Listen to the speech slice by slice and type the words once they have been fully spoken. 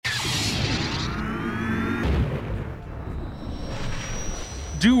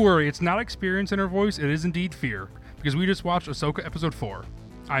Do worry, it's not experience in her voice, it is indeed fear, because we just watched Ahsoka Episode 4.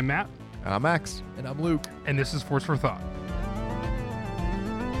 I'm Matt. I'm Max. And I'm Luke. And this is Force for Thought.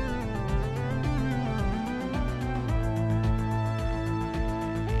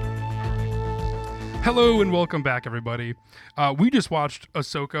 Hello and welcome back, everybody. We just watched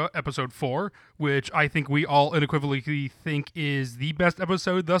Ahsoka Episode 4, which I think we all unequivocally think is the best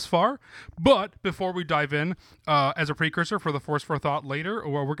episode thus far. But before we dive in, as a precursor for the Force for Thought later,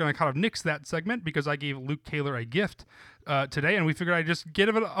 or we're going to kind of nix that segment because I gave Luke Taylor a gift today, and we figured I'd just get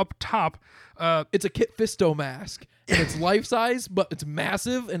it up top. It's a Kit Fisto mask, and it's life size, but it's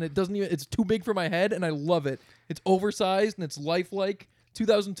massive, and it's too big for my head, and I love it. It's oversized and it's lifelike.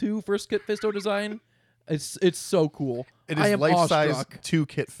 2002 first Kit Fisto design. It's so cool. It is life-size to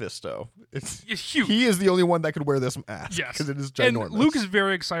Kit Fisto. It's huge. He is the only one that could wear this mask. Yes, because it is ginormous. And Luke is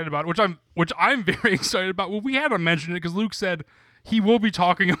very excited about it, which I'm very excited about. Well, we had to mention it because Luke said he will be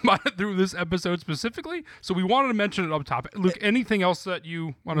talking about it through this episode specifically, so we wanted to mention it up top. Luke, anything else that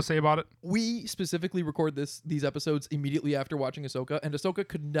you want to say about it? We specifically record these episodes immediately after watching Ahsoka, and Ahsoka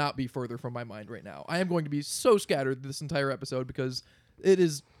could not be further from my mind right now. I am going to be so scattered this entire episode because it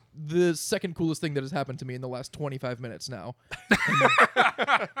is the second coolest thing that has happened to me in the last 25 minutes now.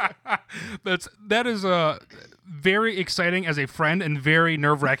 That is very exciting as a friend and very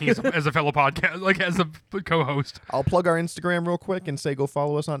nerve-wracking as a fellow podcast, like as a co-host. I'll plug our Instagram real quick and say go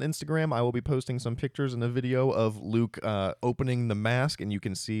follow us on Instagram. I will be posting some pictures and a video of Luke opening the mask, and you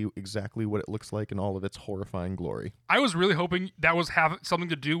can see exactly what it looks like in all of its horrifying glory. I was really hoping that was something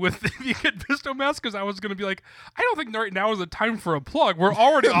to do with the Kit Fisto mask, because I was going to be like, I don't think right now is the time for a plug. We're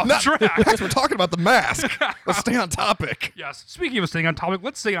already off track. We're talking about the mask. Let's stay on topic. Yes. Speaking of staying on topic,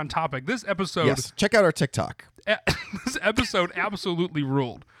 let's stay on topic. This episode... Yes. Check out our TikTok. This episode absolutely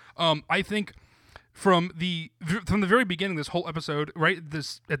ruled. I think from the very beginning, this whole episode, right,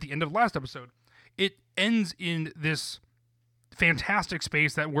 at the end of last episode, it ends in this fantastic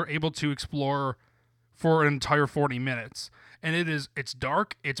space that we're able to explore for an entire 40 minutes. And it's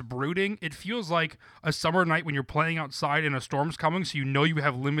dark, it's brooding. It feels like a summer night when you're playing outside and a storm's coming, so you know you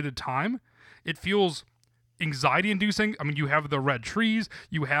have limited time. It feels anxiety-inducing. I mean, you have the red trees,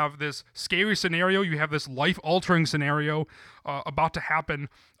 you have this scary scenario, you have this life-altering scenario about to happen,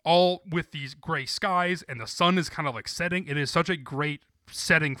 all with these gray skies, and the sun is kind of like setting. It is such a great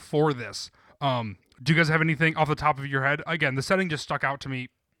setting for this. Do you guys have anything off the top of your head? Again, the setting just stuck out to me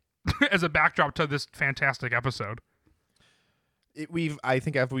as a backdrop to this fantastic episode. I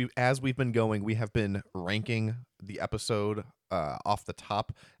think as we've been going, we have been ranking the episode off the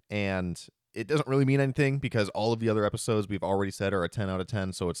top, and it doesn't really mean anything because all of the other episodes we've already said are a 10 out of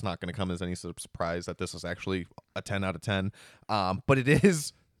 10, so it's not going to come as any surprise that this is actually a 10 out of 10. But it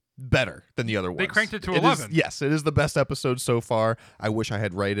is better than the other ones. They cranked it to 11. Yes, it is the best episode so far. I wish I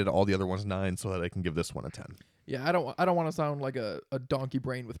had rated all the other ones 9 so that I can give this one a 10. Yeah, I don't want to sound like a donkey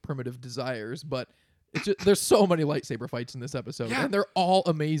brain with primitive desires, but it's just, there's so many lightsaber fights in this episode, and they're all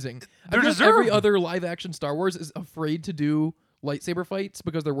amazing. They're deserved. Every other live-action Star Wars is afraid to do lightsaber fights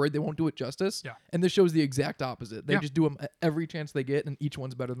because they're worried they won't do it justice. Yeah. And this shows the exact opposite. They just do them every chance they get, and each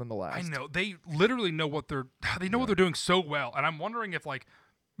one's better than the last. I know. They literally know what they're doing so well, and I'm wondering if, like,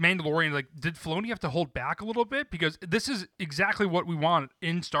 Mandalorian, like, did Filoni have to hold back a little bit? Because this is exactly what we want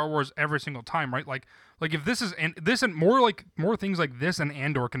in Star Wars every single time, right? Like if this and more things like this and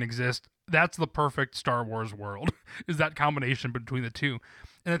Andor can exist, that's the perfect Star Wars world, is that combination between the two.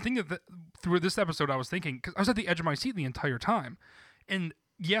 And the thing that through this episode I was thinking, because I was at the edge of my seat the entire time, and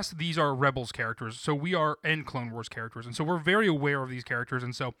yes, these are Rebels characters, so we are, and Clone Wars characters, and so we're very aware of these characters,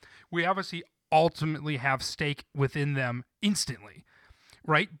 and so we obviously ultimately have stake within them instantly.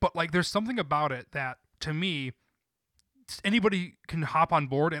 Right? But like there's something about it that to me anybody can hop on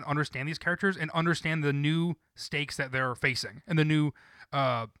board and understand these characters and understand the new stakes that they're facing and the new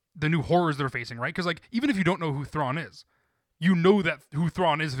horrors they're facing, right? Because like even if you don't know who Thrawn is, you know that who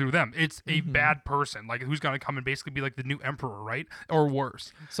Thrawn is through them. It's a bad person, like who's gonna come and basically be like the new emperor, right? Or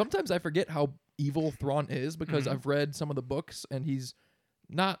worse. Sometimes I forget how evil Thrawn is because I've read some of the books and he's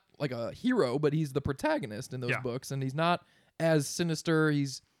not like a hero, but he's the protagonist in those books, and he's not as sinister.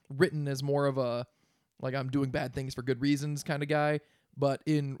 He's written as more of a like I'm doing bad things for good reasons kind of guy, but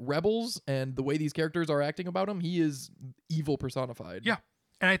in Rebels and the way these characters are acting about him, he is evil personified. Yeah.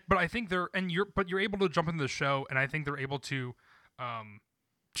 But I think you're able to jump into the show, and I think they're able to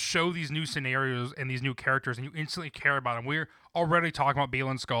show these new scenarios and these new characters, and you instantly care about them. We're already talking about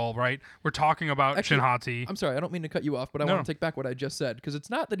Balin Skull, right? We're talking about Actually, Shin Hati. I'm sorry, I don't mean to cut you off, but I want to take back what I just said, because it's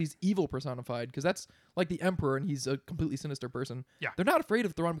not that he's evil personified, because that's like the Emperor, and he's a completely sinister person. Yeah. They're not afraid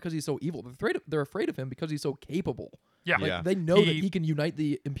of Thrawn because he's so evil. They're afraid of him because he's so capable. Yeah. Like, Yeah. they know that he can unite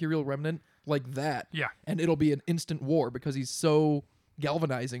the Imperial Remnant like that. Yeah. And it'll be an instant war because he's so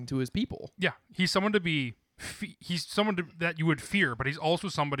galvanizing to his people. Yeah, he's someone to be. He's someone that you would fear, but he's also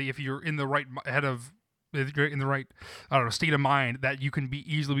somebody, if you're in the right I don't know, state of mind, that you can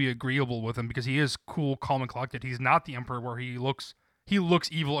easily be agreeable with him because he is cool, calm, and collected. He's not the Emperor where he looks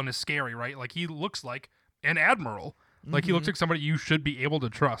evil and is scary, right? Like, he looks like an admiral. Like, he looks like somebody you should be able to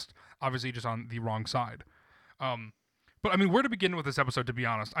trust. Obviously, just on the wrong side. But I mean, where to begin with this episode, to be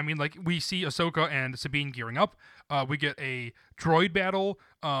honest? I mean, like, we see Ahsoka and Sabine gearing up. We get a droid battle.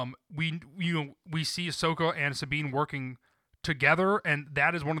 We see Ahsoka and Sabine working together, and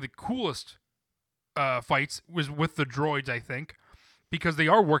that is one of the coolest fights was with the droids, I think, because they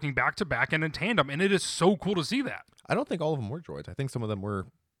are working back to back and in tandem, and it is so cool to see that. I don't think all of them were droids. I think some of them were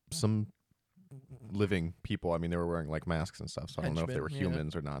some living people. I mean, they were wearing like masks and stuff, so I don't know if they were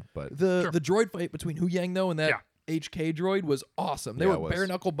humans or not. But the droid fight between Hu Yang though and that HK droid was awesome. They were bare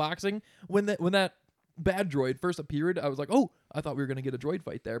knuckle boxing. When that bad droid first appeared, I was like, oh, I thought we were going to get a droid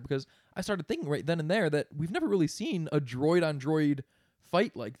fight there, because I started thinking right then and there that we've never really seen a droid on droid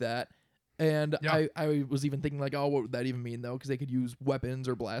fight like that. And I was even thinking like, oh, what would that even mean though? Because they could use weapons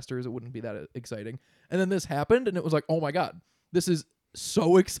or blasters. It wouldn't be that exciting. And then this happened, and it was like, oh my God, this is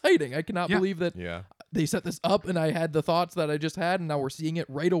so exciting. I cannot believe that they set this up, and I had the thoughts that I just had, and now we're seeing it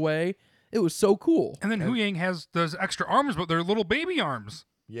right away. It was so cool. And then Hu Yang has those extra arms, but they're little baby arms.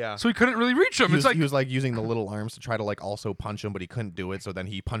 Yeah. So he couldn't really reach him. He was like using the little arms to try to like also punch him, but he couldn't do it. So then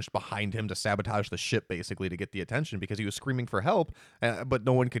he punched behind him to sabotage the ship, basically, to get the attention, because he was screaming for help, but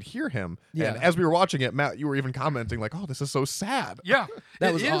no one could hear him. Yeah. And as we were watching it, Matt, you were even commenting like, "Oh, this is so sad." Yeah,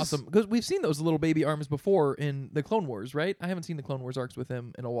 that was awesome, because we've seen those little baby arms before in the Clone Wars, right? I haven't seen the Clone Wars arcs with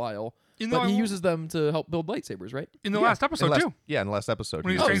him in a while, but he uses them to help build lightsabers, right? In the last episode too. Yeah, in the last episode.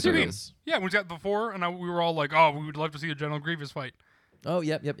 When he he's training using Sabine. Yeah, when he's got the 4, and we were all like, "Oh, we would love to see a General Grievous fight." Oh,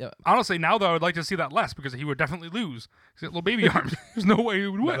 yep. Honestly, now though, I would like to see that less, because he would definitely lose. He's got little baby arms. There's no way he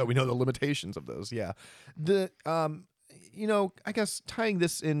would win. Now that we know the limitations of those, yeah. The I guess tying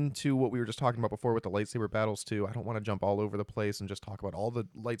this into what we were just talking about before with the lightsaber battles too. I don't want to jump all over the place and just talk about all the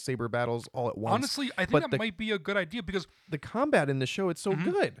lightsaber battles all at once. Honestly, I think that might be a good idea, because the combat in the show, it's so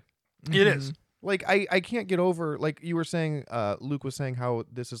good. It is. Like, I can't get over, like you were saying, Luke was saying how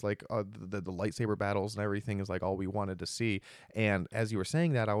this is like the lightsaber battles and everything is like all we wanted to see. And as you were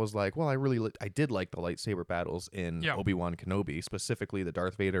saying that, I was like, well, I did like the lightsaber battles in Obi-Wan Kenobi, specifically the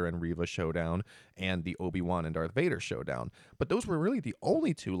Darth Vader and Reva showdown and the Obi-Wan and Darth Vader showdown. But those were really the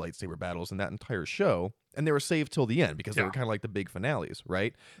only 2 lightsaber battles in that entire show. And they were saved till the end because they were kind of like the big finales,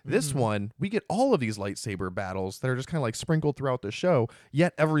 right? This one, we get all of these lightsaber battles that are just kind of like sprinkled throughout the show,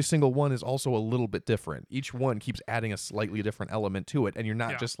 yet every single one is also a little bit different. Each one keeps adding a slightly different element to it, and you're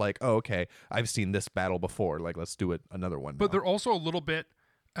not just like, oh, okay, I've seen this battle before, like let's do it another one. But they're also a little bit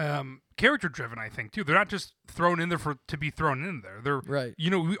character driven, I think, too. They're not just thrown in there to be thrown in there. They're right.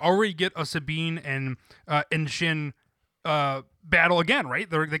 We already get a Sabine and Shin battle again, right?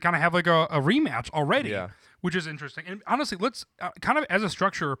 They kind of have like a rematch already, which is interesting. And honestly, let's kind of as a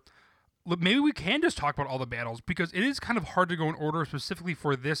structure, maybe we can just talk about all the battles, because it is kind of hard to go in order specifically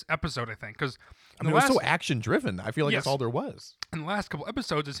for this episode, I think, because it was so action driven. I feel like that's all there was. In the last couple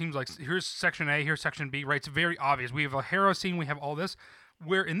episodes, it seems like here's section A, here's section B, right? It's very obvious. We have a Hera scene, we have all this,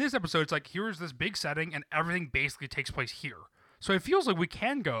 where in this episode, it's like, here's this big setting, and everything basically takes place here. So it feels like we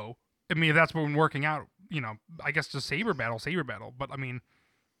can go, I mean, if that's what we're working out, I guess just saber battle. But I mean,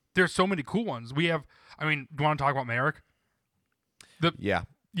 there's so many cool ones. We have, do you want to talk about Merrick? Yeah,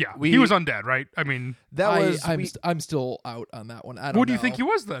 he was undead, right? I mean, I'm still out on that one. I don't know. What do you think he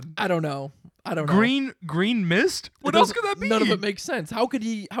was then? I don't know. Green mist? What else could that be? None of it makes sense. How could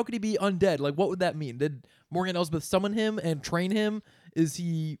he be undead? Like, what would that mean? Did Morgan Elsbeth summon him and train him? Is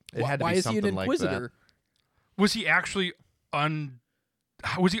he? Why is he an Inquisitor? Like was he actually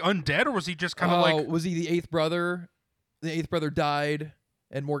was he undead, or was he just kind of like? Was he the 8th brother? The 8th brother died,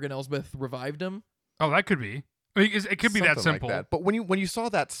 and Morgan Elsbeth revived him. Oh, that could be. I mean, it could be that simple. Like that. But when you saw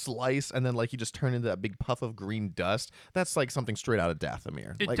that slice and then like he just turned into that big puff of green dust, that's like something straight out of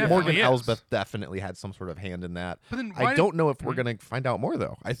Dathomir. It like definitely Morgan is. Elsbeth definitely had some sort of hand in that. But then I don't know if we're gonna find out more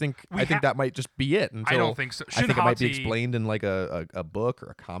though. I think that might just be it. Until, I don't think so. I think it might be explained in like a book or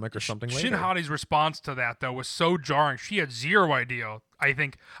a comic or something later. Shin Hati's response to that though was so jarring. She had zero idea. I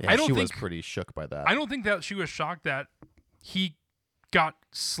think. Yeah, she was pretty shook by that. I don't think that she was shocked that he got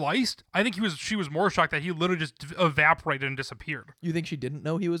sliced. I think she was more shocked that he literally just evaporated and disappeared. You think she didn't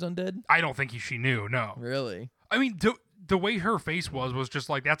know he was undead? I don't think she knew. No. Really? I mean, the way her face was just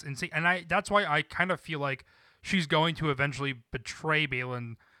like, that's insane. And that's why I kind of feel like she's going to eventually betray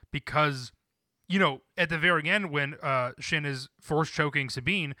Balin because, at the very end when Shin is force choking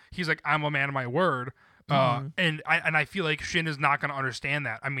Sabine, he's like, I'm a man of my word. And I feel like Shin is not going to understand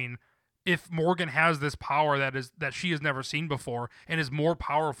that. I mean, if Morgan has this power that she has never seen before and is more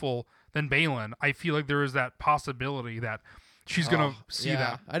powerful than Balin, I feel like there is that possibility that she's going to see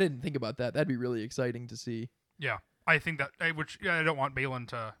that. I didn't think about that. That'd be really exciting to see. Yeah, I think that, I don't want Balin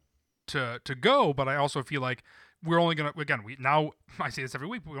to go, but I also feel like we're only going to, again, I say this every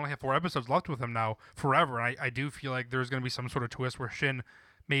week, but we only have 4 episodes left with him now forever. And I do feel like there's going to be some sort of twist where Shin,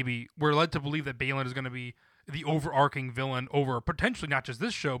 maybe we're led to believe that Balin is going to be the overarching villain over potentially not just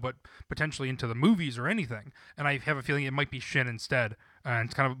this show, but potentially into the movies or anything. And I have a feeling it might be Shin instead. And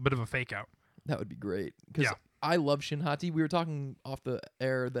it's kind of a bit of a fake out. That would be great. Because I love Shin Hati. We were talking off the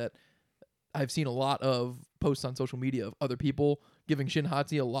air that I've seen a lot of posts on social media of other people giving Shin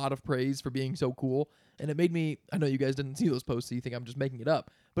Hati a lot of praise for being so cool. And it made me, I know you guys didn't see those posts, so you think I'm just making it up,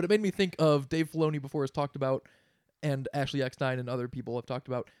 but it made me think of Dave Filoni before has talked about, and Ashley Eckstein and other people have talked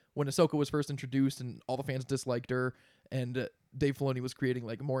about when Ahsoka was first introduced and all the fans disliked her, and Dave Filoni was creating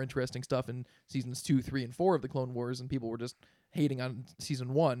like more interesting stuff in seasons 2, 3, and 4 of the Clone Wars, and people were just hating on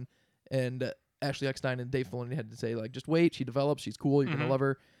season 1. And Ashley Eckstein and Dave Filoni had to say, like, just wait, she develops, she's cool, you're gonna love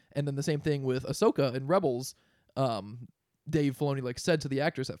her. And then the same thing with Ahsoka in Rebels. Dave Filoni like said to the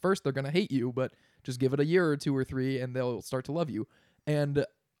actress, at first they're gonna hate you, but just give it a year or 2 or 3 and they'll start to love you. And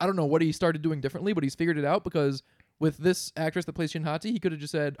I don't know what he started doing differently, but he's figured it out, because with this actress that plays Shin Hati, he could have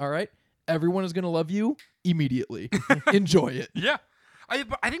just said, all right, everyone is going to love you immediately. Enjoy it. Yeah.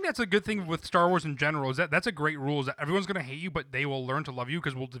 I think that's a good thing with Star Wars in general, is that's a great rule, is that everyone's going to hate you, but they will learn to love you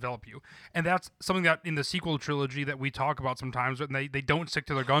because we'll develop you. And that's something that in the sequel trilogy that we talk about sometimes, and they don't stick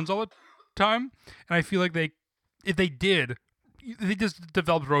to their guns all the time. And I feel like if they did, they just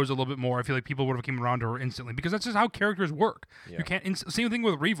developed Rose a little bit more, I feel like people would have came around to her instantly, because that's just how characters work. Yeah. You can't. Same thing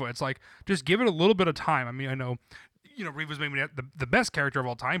with Reva. It's like, just give it a little bit of time. I mean, I know, Reva's maybe not the best character of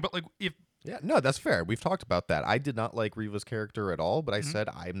all time, but like if. Yeah, no, that's fair. We've talked about that. I did not like Reva's character at all, but I said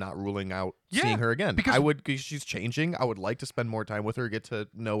I'm not ruling out seeing her again. Because she's changing. I would like to spend more time with her, get to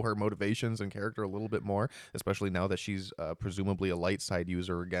know her motivations and character a little bit more, especially now that she's presumably a light side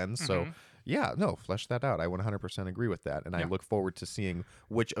user again. So, yeah, no, flesh that out. I 100% agree with that. And I look forward to seeing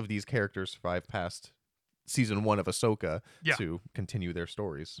which of these characters survive past season 1 of Ahsoka to continue their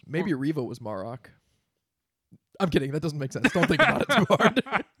stories. Maybe Reva was Marok. I'm kidding. That doesn't make sense. Don't think about it too hard.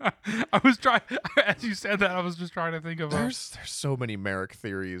 I was trying, as you said that, I was just trying to think of. There's so many Merrick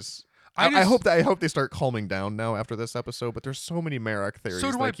theories. I hope they start calming down now after this episode. But there's so many Merrick theories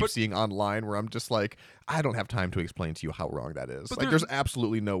that I keep seeing online where I'm just like, I don't have time to explain to you how wrong that is. Like, there's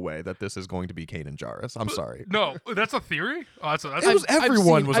absolutely no way that this is going to be Kanan Jarrus. I'm sorry. No, that's a theory.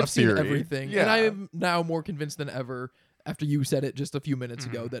 Everyone was a theory. I've seen everything, and I'm now more convinced than ever, after you said it just a few minutes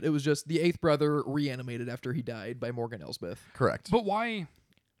ago, that it was just the 8th brother reanimated after he died by Morgan Elsbeth. Correct. But why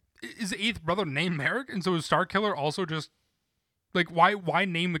is the 8th brother named Merrick? And so is Starkiller also just like, why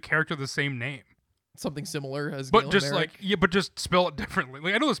name the character the same name? Something similar as but Galen just Merrick. but just spell it differently.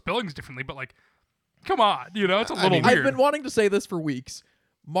 Like, I know the spelling's differently, but like, come on, it's a little weird. I've been wanting to say this for weeks.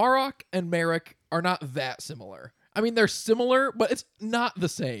 Marok and Merrick are not that similar. I mean, they're similar, but it's not the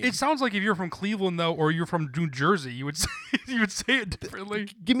same. It sounds like if you're from Cleveland, though, or you're from New Jersey, you would say it differently.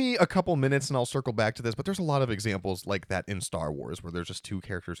 Give me a couple minutes and I'll circle back to this, but there's a lot of examples like that in Star Wars where there's just 2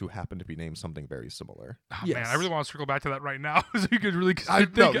 characters who happen to be named something very similar. Oh, yes. Man, I really want to circle back to that right now. So you could really I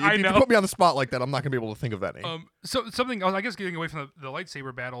know. Put me on the spot like that, I'm not going to be able to think of any. So something else, I guess, getting away from the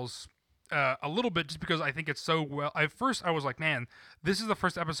lightsaber battles a little bit, just because I think it's so well. At first, I was like, man, this is the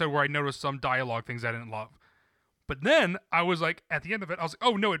first episode where I noticed some dialogue things I didn't love. But then I was like, at the end of it, I was like,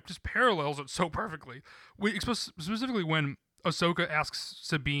 oh no, it just parallels it so perfectly. Specifically when Ahsoka asks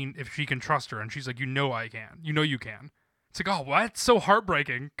Sabine if she can trust her, and she's like, I can. You can. It's like, oh, well, that's so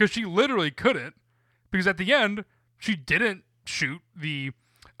heartbreaking, because she literally couldn't. Because at the end, she didn't shoot the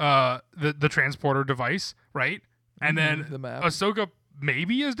transporter device, right? And then Ahsoka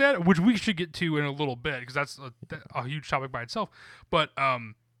maybe is dead, which we should get to in a little bit, because that's a huge topic by itself. But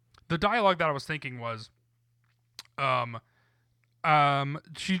the dialogue that I was thinking was,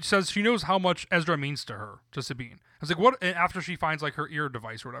 she says she knows how much Ezra means to Sabine. I was like, what? After she finds like her ear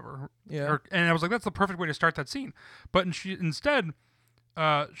device or whatever. Yeah. And I was like, that's the perfect way to start that scene. But instead,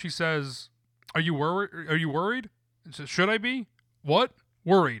 she says, are you worried? It says, should I be? What?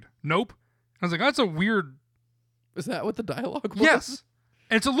 Worried? Nope. I was like, that's a weird Is that what the dialogue was? Yes.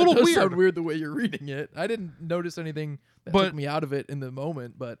 And it's a little It does weird. sound weird the way you're reading it. I didn't notice anything that took me out of it in the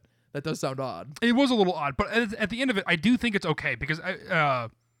moment, but that does sound odd. It was a little odd, but at the end of it, I do think it's okay because that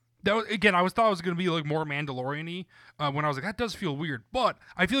was, again, thought it was going to be like more Mandalorian-y when I was like, that does feel weird, but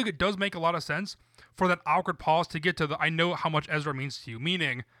I feel like it does make a lot of sense for that awkward pause to get to the I know how much Ezra means to you,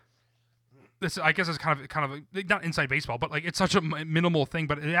 meaning this. I guess it's kind of not inside baseball, but like it's such a minimal thing,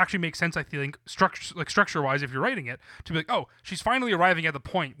 but it actually makes sense. I think structure wise, if you're writing it, to be like, oh, she's finally arriving at the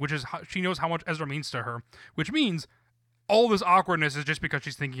point, which is she knows how much Ezra means to her, which means all this awkwardness is just because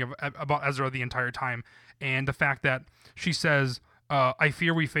she's thinking about Ezra the entire time, and the fact that she says, "I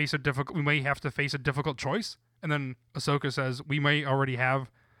fear we may have to face a difficult choice," and then Ahsoka says, "We may already have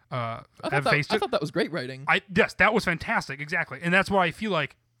faced it." I thought that was great writing. Yes, that was fantastic, exactly, and that's why I feel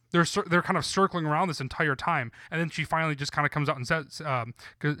like they're kind of circling around this entire time, and then she finally just kind of comes out and says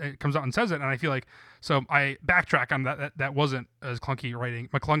it, and I feel like so I backtrack on that. That wasn't as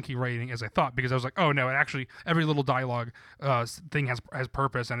McClunky writing as I thought, because I was like, oh no, it actually every little dialogue thing has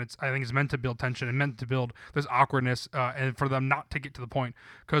purpose, and I think it's meant to build tension and meant to build this awkwardness, and for them not to get to the point,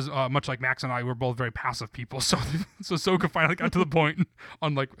 because much like Max and I, we're both very passive people, so Ahsoka finally got to the point,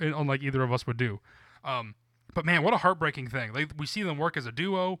 unlike either of us would do. But man, what a heartbreaking thing. We see them work as a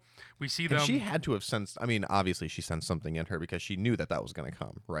duo. We see them. And she had to have sensed. I mean, obviously, she sensed something in her because she knew that was going to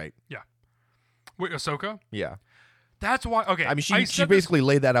come, right? Yeah. Wait, Ahsoka? Yeah. That's why. Okay. I mean, she basically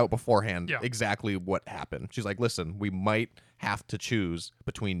laid that out beforehand. Yeah. Exactly what happened. She's like, "Listen, we might have to choose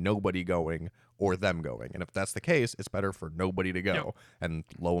between nobody going or them going, and if that's the case, it's better for nobody to go." Yep. And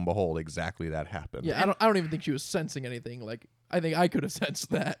lo and behold, exactly that happened. Yeah, I don't even think she was sensing anything. Like, I think I could have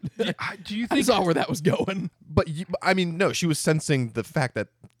sensed that. Yeah, do you I think? saw where that was going. But I mean, no, she was sensing the fact that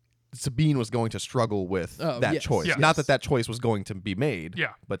Sabine was going to struggle with that yes, choice. yes. Not that choice was going to be made,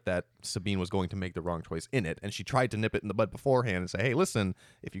 Yeah. but that Sabine was going to make the wrong choice in it. And she tried to nip it in the bud beforehand and say, hey, listen,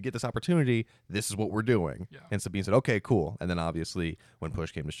 if you get this opportunity, this is what we're doing. Yeah. And Sabine said, okay, cool. And then obviously when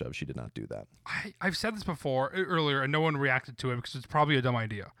push came to shove, she did not do that. I've said this before earlier, and no one reacted to it because it's probably a dumb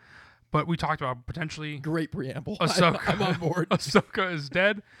idea. But we talked about potentially Great preamble. Ahsoka. I'm on board. Ahsoka is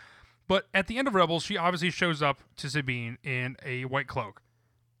dead. But at the end of Rebels, she obviously shows up to Sabine in a white cloak,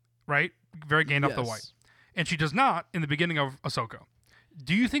 right? Very Gandalf the White. And she does not in the beginning of Ahsoka.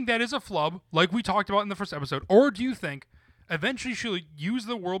 Do you think that is a flub, like we talked about in the first episode? Or do you think eventually she'll use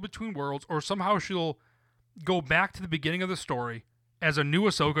the world between worlds, or somehow she'll go back to the beginning of the story as a new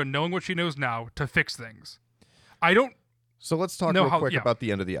Ahsoka, knowing what she knows now, to fix things? I don't. So let's talk real quick about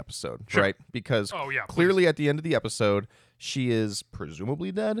the end of the episode, Sure. right? Because clearly at the end of the episode, she is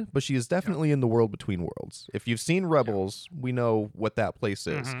presumably dead, but she is definitely in the world between worlds. If you've seen Rebels, we know what that place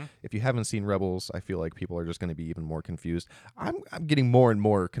is. Mm-hmm. If you haven't seen Rebels, I feel like people are just going to be even more confused. I'm getting more and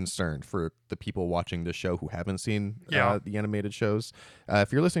more concerned for the people watching the show who haven't seen the animated shows.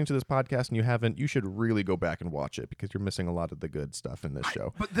 If you're listening to this podcast and you haven't, you should really go back and watch it, because you're missing a lot of the good stuff in this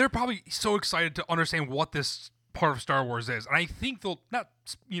show. But they're probably so excited to understand what this part of Star Wars is, and I think they'll not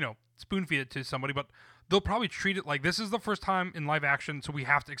spoon feed it to somebody, but they'll probably treat it like this is the first time in live action, so we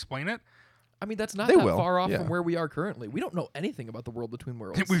have to explain it. I mean, that's not They that will, far off yeah. from where we are currently. We don't know anything about the world between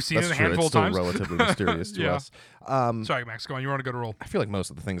worlds. We've seen That's it a true. handful It's of still times. relatively mysterious to Yeah. us. Sorry, Max, go on. You want to go to roll? I feel like most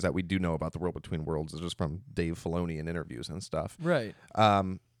of the things that we do know about the world between worlds is just from Dave Filoni in interviews and stuff. Right.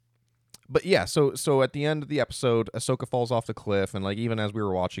 But yeah, so at the end of the episode, Ahsoka falls off the cliff, and like even as we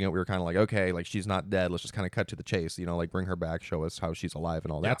were watching it, we were kind of like, okay, like she's not dead. Let's just kind of cut to the chase, like bring her back, show us how she's alive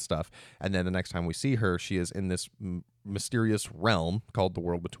and all that stuff. And then the next time we see her, she is in this mysterious realm called the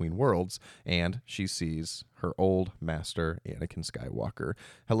world between worlds, and she sees her old master, Anakin Skywalker.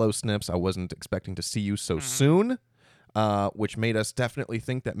 Hello, Snips. I wasn't expecting to see you so soon. Which made us definitely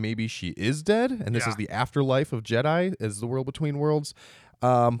think that maybe she is dead, and this is the afterlife of Jedi, is the world between worlds.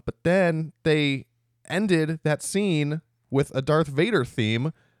 But then they ended that scene with a Darth Vader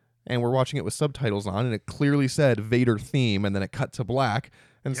theme, and we're watching it with subtitles on, and it clearly said Vader theme, and then it cut to black.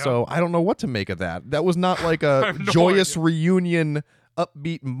 And so I don't know what to make of that. That was not like a joyous reunion,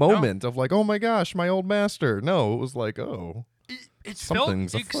 upbeat moment of like, oh my gosh, my old master. No, it was like, oh,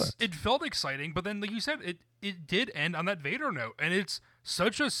 something's afoot. It felt exciting, but then, like you said, it did end on that Vader note, and it's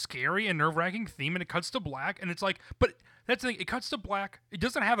such a scary and nerve-wracking theme, and it cuts to black, and it's like, but that's the thing, it cuts to black. It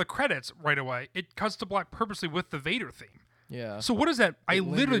doesn't have the credits right away. It cuts to black purposely with the Vader theme. Yeah. So what is that? I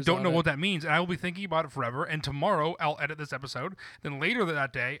literally lingers don't on know it. what that means, and I will be thinking about it forever. And tomorrow I'll edit this episode. Then later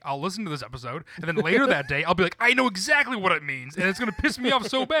that day I'll listen to this episode, and then later that day I'll be like, I know exactly what it means, and it's gonna piss me off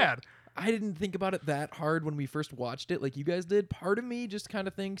so bad. I didn't think about it that hard when we first watched it like you guys did. Part of me just kind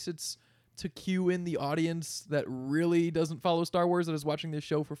of thinks it's to cue in the audience that really doesn't follow Star Wars, that is watching this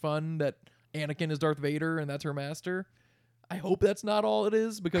show for fun, that Anakin is Darth Vader and that's her master. I hope that's not all it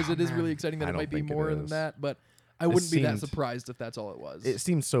is, because it is really exciting that it I don't might be think it more than is. that. But I wouldn't be that seemed- surprised if that's all it was. It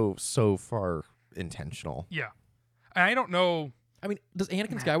seems so far intentional. Yeah. I don't know. I mean, does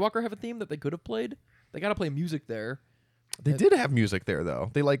Anakin Skywalker have a theme that they could have played? They got to play music there. They did have music there though.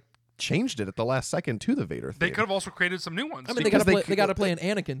 They like changed it at the last second to the Vader theme. They could have also created some new ones. I mean, Because they got to play an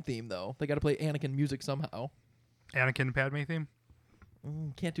Anakin theme though. They got to play Anakin music somehow. Anakin and Padme theme.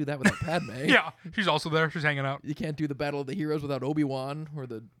 Can't do that without Padme. Yeah, she's also there. She's hanging out. You can't do the Battle of the Heroes without Obi-Wan, or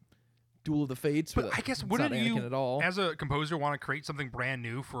the Duel of the Fates. But without- I guess it's wouldn't not you, Anakin at all. as a composer, want to create something brand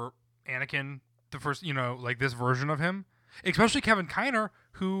new for Anakin, the first, like this version of him? Especially Kevin Kiner,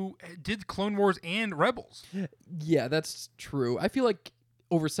 who did Clone Wars and Rebels. Yeah, that's true. I feel like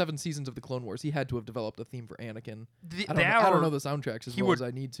over 7 seasons of the Clone Wars, he had to have developed a theme for Anakin. I don't know the soundtracks as well as I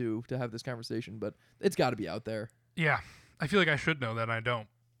need to have this conversation, but it's got to be out there. Yeah, I feel like I should know that, and I don't.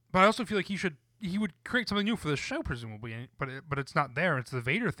 But I also feel like he would create something new for the show, presumably. But it's not there. It's the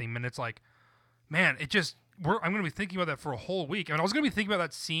Vader theme, and it's like, man, I'm going to be thinking about that for a whole week. I mean, I was going to be thinking about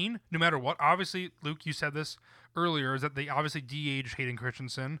that scene no matter what. Obviously, Luke, you said this earlier, is that they obviously de-aged Hayden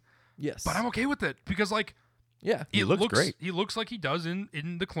Christensen. Yes. But I'm okay with it because, like, yeah, He looks great. He looks like he does in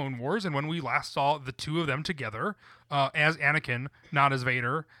the Clone Wars, and when we last saw the two of them together as Anakin, not as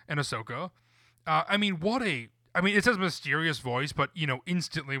Vader and Ahsoka. It says mysterious voice, but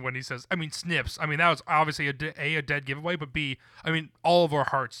instantly when he says, snips. That was obviously a dead giveaway, but B, all of our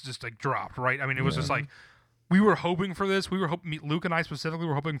hearts just like dropped, right? It was just like we were hoping for this. We were hoping, Luke and I specifically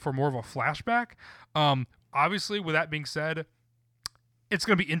were hoping for more of a flashback. Obviously, with that being said, it's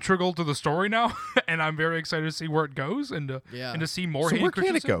going to be integral to the story now, and I'm very excited to see where it goes and to see more. So Hayden where can it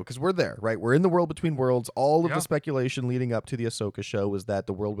Christensen. go? Because we're there, right? We're in the World Between Worlds. All of Yeah. the speculation leading up to the Ahsoka show was that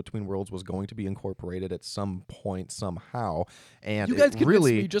the World Between Worlds was going to be incorporated at some point somehow. And you guys it convinced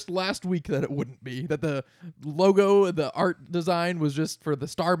really me just last week that it wouldn't be. That the logo, the art design was just for the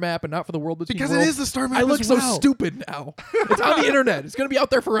star map and not for the World Between because Worlds. it is the Star Map I look as so well. stupid now. It's on the internet. It's going to be out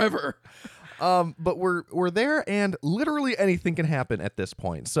there forever. But we're there, and literally anything can happen at this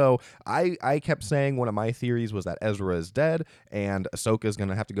point. So I kept saying one of my theories was that Ezra is dead, and Ahsoka is going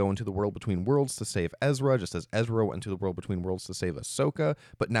to have to go into the World Between Worlds to save Ezra, just as Ezra went into the World Between Worlds to save Ahsoka.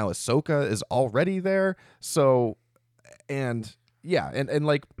 But now Ahsoka is already there. So, and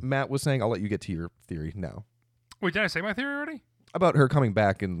like Matt was saying, I'll let you get to your theory now Wait, did I say my theory already? about her coming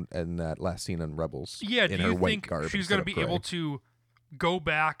back in that last scene in Rebels. Yeah, in do her you white think garb she's going to be able to go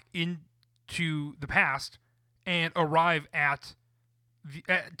back into the past and arrive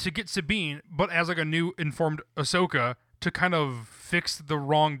to get Sabine, but as like a new informed Ahsoka to kind of fix the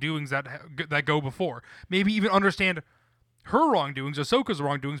wrongdoings that go before? Maybe even understand her wrongdoings, Ahsoka's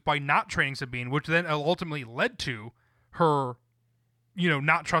wrongdoings, by not training Sabine, which then ultimately led to her,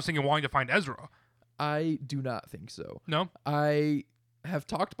 not trusting and wanting to find Ezra. I do not think so. No? I have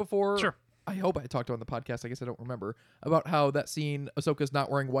talked before. Sure. I hope I talked on the podcast. I guess I don't remember about how that scene Ahsoka's not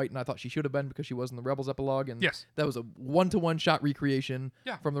wearing white, and I thought she should have been because she was in the Rebels epilogue, and Yes. that was a 1-to-1 shot recreation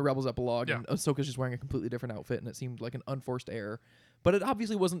Yeah. from the Rebels epilogue, Yeah. and Ahsoka's just wearing a completely different outfit, and it seemed like an unforced error. But it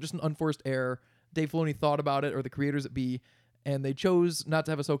obviously wasn't just an unforced error. Dave Filoni thought about it, or the creators at B, and they chose not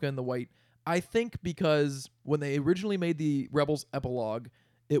to have Ahsoka in the white. I think because when they originally made the Rebels epilogue,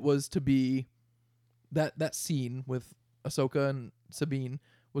 it was to be that scene with Ahsoka and Sabine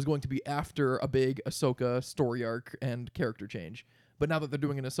was going to be after a big Ahsoka story arc and character change. But now that they're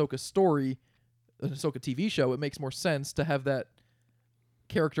doing an Ahsoka story, an Ahsoka TV show, it makes more sense to have that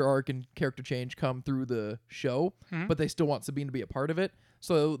character arc and character change come through the show, but they still want Sabine to be a part of it.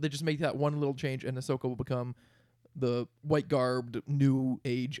 So they just make that one little change, and Ahsoka will become the white-garbed, new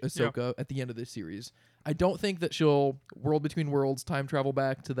age Ahsoka at the end of this series. I don't think that she'll World Between Worlds time travel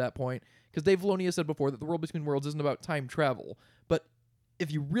back to that point, because Dave Filoni has said before that the World Between Worlds isn't about time travel. But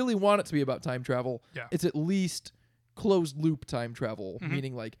if you really want it to be about time travel, it's at least closed-loop time travel,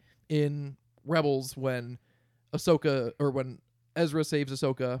 meaning like in Rebels when Ahsoka, or when Ezra saves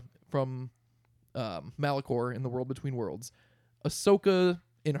Ahsoka from Malachor in the World Between Worlds, Ahsoka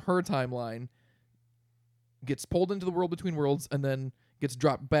in her timeline gets pulled into the World Between Worlds and then gets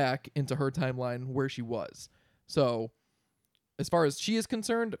dropped back into her timeline where she was. So as far as she is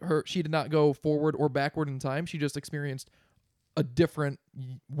concerned, she did not go forward or backward in time. She just experienced a different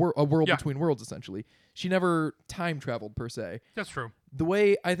world between worlds, essentially. She never time traveled per se. That's true. The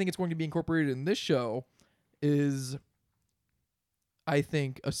way I think it's going to be incorporated in this show is I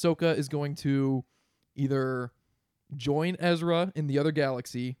think Ahsoka is going to either join Ezra in the other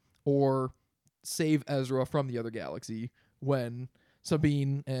galaxy or save Ezra from the other galaxy when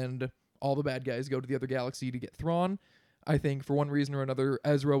Sabine and all the bad guys go to the other galaxy to get Thrawn. I think for one reason or another,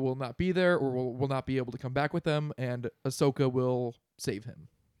 Ezra will not be there or will not be able to come back with them, and Ahsoka will save him.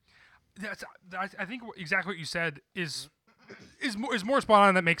 I think exactly what you said is more spot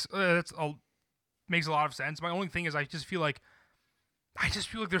on. That makes makes a lot of sense. My only thing is I just feel like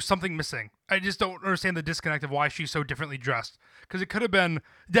there's something missing. I just don't understand the disconnect of why she's so differently dressed. Because it could have been.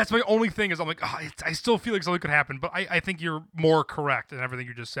 That's my only thing is I'm like, I still feel like something could happen. But I think you're more correct in everything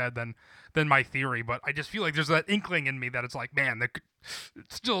you just said than my theory. But I just feel like there's that inkling in me that it's like, man,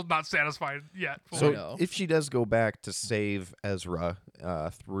 it's still not satisfied yet. So if she does go back to save Ezra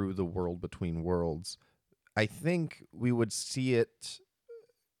through the world between worlds, I think we would see it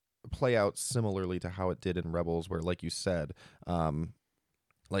play out similarly to how it did in Rebels, where, like you said,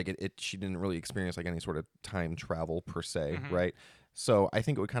 she didn't really experience like any sort of time travel per se, right? So I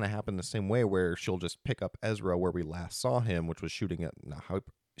think it would kind of happen the same way, where she'll just pick up Ezra where we last saw him, which was shooting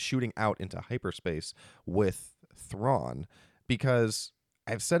out into hyperspace with Thrawn, because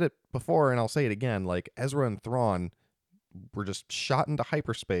I've said it before and I'll say it again, like Ezra and Thrawn were just shot into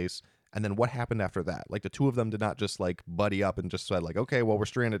hyperspace. And then what happened after that? Like the two of them did not just like buddy up and just said like, okay, well, we're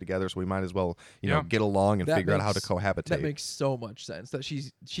stranded together, so we might as well, you know, get along and figure out how to cohabitate. That makes so much sense that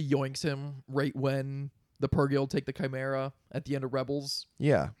she yoinks him right when the Purrgil take the Chimera at the end of Rebels.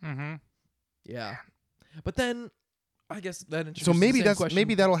 Yeah. Yeah. But then I guess that introduces so maybe the same question.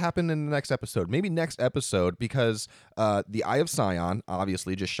 maybe that'll happen in the next episode. Maybe next episode, because the Eye of Sion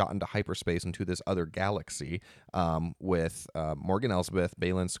obviously just shot into hyperspace into this other galaxy with Morgan Elsbeth,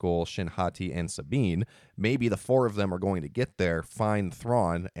 Baylan Skoll, Shin Hati, and Sabine. Maybe the four of them are going to get there, find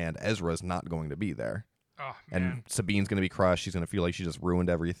Thrawn, and Ezra's not going to be there. Oh, and Sabine's going to be crushed. She's going to feel like she just ruined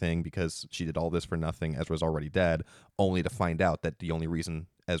everything because she did all this for nothing. Ezra's already dead, only to find out that the only reason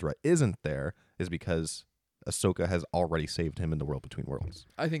Ezra isn't there is because Ahsoka has already saved him in the world between worlds.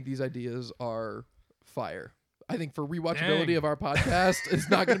 I think these ideas are fire. I think for rewatchability of our podcast, it's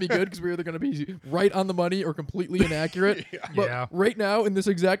not going to be good because we're either going to be right on the money or completely inaccurate. But right now, in this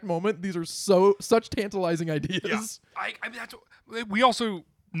exact moment, these are such tantalizing ideas. Yeah. We also,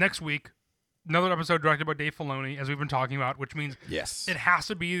 next week, another episode directed by Dave Filoni, as we've been talking about, which means it has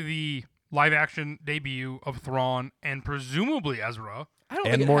to be the live-action debut of Thrawn and presumably Ezra. I don't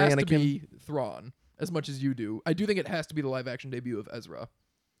think it has to be Thrawn as much as you do. I do think it has to be the live-action debut of Ezra.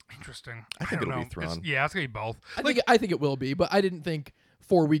 Interesting. I think it'll be Thrawn. It's going to be both. I think it will be, but I didn't think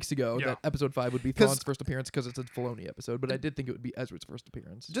 4 weeks ago that episode 5 would be Thrawn's first appearance because it's a Filoni episode, but I did think it would be Ezra's first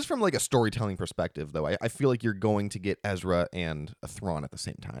appearance. Just from like a storytelling perspective, though, I feel like you're going to get Ezra and a Thrawn at the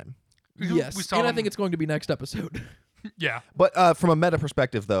same time. Yes, and I think it's going to be next episode. Yeah. But from a meta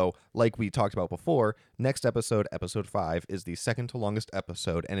perspective, though, like we talked about before, next episode, episode 5, is the second to longest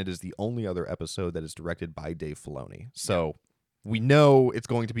episode, and it is the only other episode that is directed by Dave Filoni. So we know it's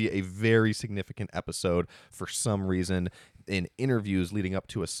going to be a very significant episode for some reason. In interviews leading up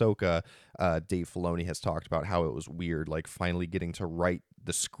to Ahsoka, Dave Filoni has talked about how it was weird, like finally getting to write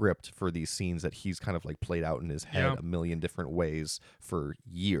the script for these scenes that he's kind of like played out in his head a million different ways for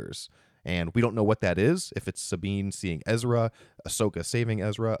years. And we don't know what that is. If it's Sabine seeing Ezra, Ahsoka saving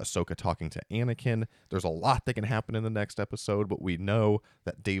Ezra, Ahsoka talking to Anakin. There's a lot that can happen in the next episode, but we know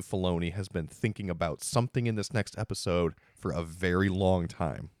that Dave Filoni has been thinking about something in this next episode for a very long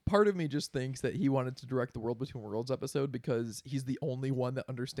time. Part of me just thinks that he wanted to direct the World Between Worlds episode because he's the only one that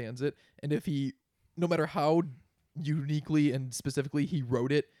understands it. And if he, no matter how uniquely and specifically he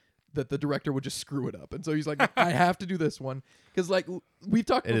wrote it, that the director would just screw it up. And so he's like, I have to do this one. Because like we've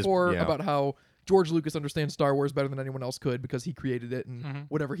talked before about how George Lucas understands Star Wars better than anyone else could because he created it and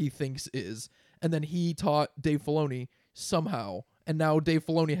whatever he thinks is. And then he taught Dave Filoni somehow. And now Dave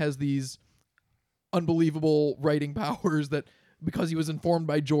Filoni has these unbelievable writing powers that because he was informed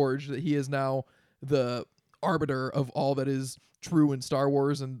by George that he is now the arbiter of all that is true in Star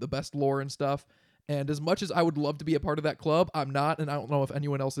Wars and the best lore and stuff. And as much as I would love to be a part of that club, I'm not, and I don't know if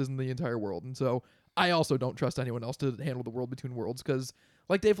anyone else is in the entire world. And so I also don't trust anyone else to handle the World Between Worlds because,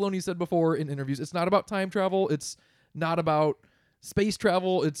 like Dave Filoni said before in interviews, it's not about time travel. It's not about space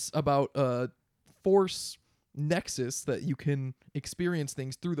travel. It's about a Force nexus that you can experience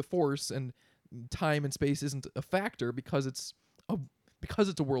things through the Force, and time and space isn't a factor because it's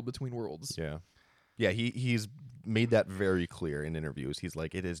a World Between Worlds. Yeah, he's made that very clear in interviews. He's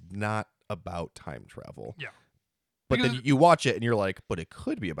like, it is not about time travel. Yeah. But then you watch it and you're like, but it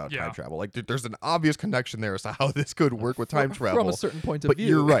could be about time travel. Like there's an obvious connection there as to how this could work with time travel. From a certain point of view. But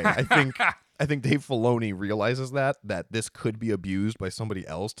you're right. I think Dave Filoni realizes that this could be abused by somebody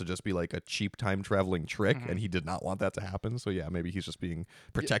else to just be like a cheap time traveling trick, and he did not want that to happen. So yeah, maybe he's just being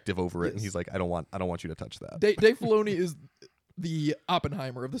protective over it, and he's like, I don't want you to touch that. Dave Filoni is the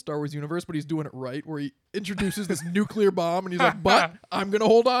Oppenheimer of the Star Wars universe, but he's doing it right, where he introduces this nuclear bomb, and he's like, but I'm going to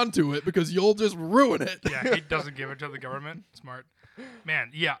hold on to it because you'll just ruin it. Yeah, he doesn't give it to the government. Smart. Man,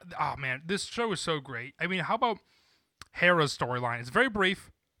 yeah. Oh, man, this show is so great. I mean, how about Hera's storyline? It's very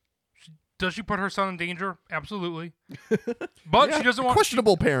brief. Does she put her son in danger? Absolutely. But she doesn't want...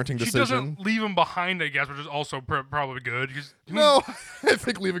 Questionable parenting decision. She doesn't leave him behind, I guess, which is also probably good. No, I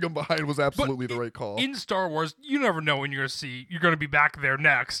think leaving him behind was absolutely the right call. In Star Wars, you never know when you're going to be back there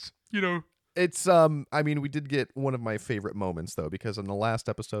next. You know? It's I mean, we did get one of my favorite moments though, because in the last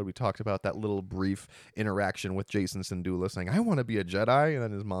episode we talked about that little brief interaction with Jason Syndulla saying, "I want to be a Jedi," and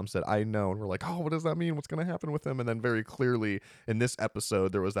then his mom said, "I know," and we're like, "Oh, what does that mean? What's going to happen with him?" And then very clearly in this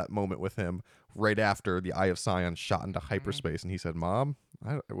episode there was that moment with him right after the Eye of Sion shot into hyperspace, and he said, "Mom,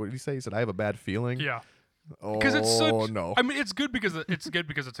 what did he say? He said, I have a bad feeling." Yeah. Oh, because it's such, no. I mean, it's good because it's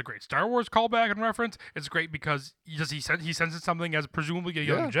a great Star Wars callback and reference. It's great because he senses something as presumably a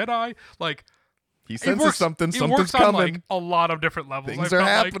young Jedi. Like, he senses something. Something's coming. On like a lot of different levels. Things are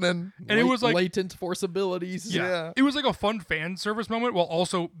happening, and it was like latent force abilities. Yeah, it was like a fun fan service moment while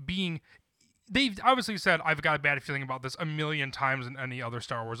also being. They've obviously said, "I've got a bad feeling about this" a million times in any other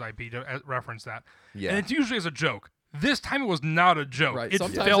Star Wars IP to reference that. Yeah, and it's usually as a joke. This time it was not a joke. Right.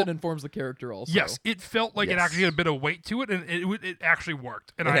 Sometimes it informs the character also. Yes, it felt like it actually had a bit of weight to it, and it actually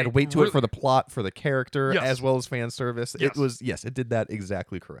worked. And it had weight to it for the plot, for the character, as well as fan service. Yes. It was it did that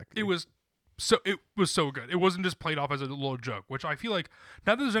exactly correctly. It was so good. It wasn't just played off as a little joke, which I feel like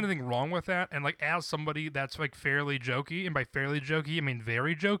not that there's anything wrong with that. And like as somebody that's like fairly jokey, and by fairly jokey I mean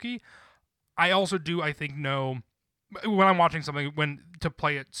very jokey, I also do I think know when I'm watching something when to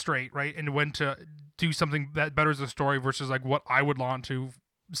play it straight, right, and when to do something that betters the story versus like what I would want to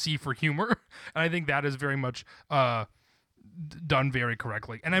see for humor. And I think that is very much done very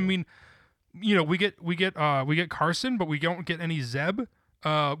correctly. And I mean, you know, we get Carson, but we don't get any Zeb,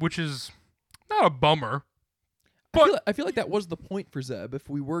 which is not a bummer. But I feel like that was the point for Zeb. If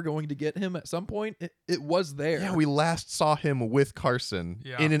we were going to get him at some point, it was there. Yeah, we last saw him with Carson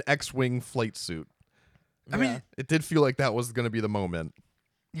in an X-Wing flight suit. I mean, it did feel like that was going to be the moment.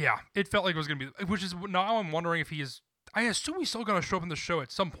 Yeah, it felt like it was going to be, which is now I'm wondering if he is. I assume he's still going to show up in the show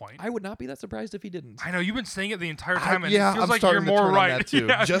at some point. I would not be that surprised if he didn't. I know you've been saying it the entire time, and it feels I'm like starting you're to more turn right on that too.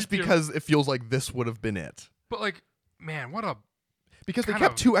 Just because it feels like this would have been it. But like, man, what a because they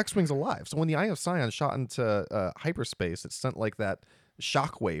kept two X-Wings alive. So when the Eye of Sion shot into hyperspace, it sent like that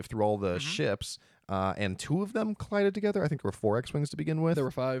shockwave through all the ships. And two of them collided together. I think there were 4 X-Wings to begin with. There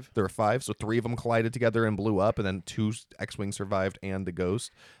were 5. There were 5, so 3 of them collided together and blew up, and then 2 X-Wings survived and the Ghost.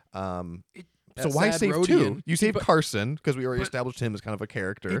 So why save Rodian. 2? You saved Carson, because we already established him as kind of a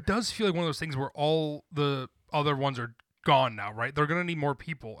character. It does feel like one of those things where all the other ones are gone now, right? They're going to need more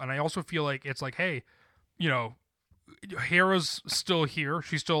people. And I also feel like it's like, hey, you know, Hera's still here.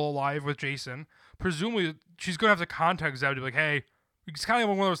 She's still alive with Jason. Presumably, she's going to have to contact Zeb to be like, hey, it's kind of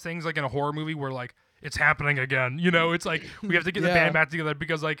one of those things like in a horror movie where like it's happening again. You know, it's like we have to get the band back together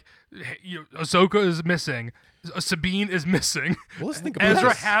because like Ahsoka is missing, Sabine is missing. Well, let's think about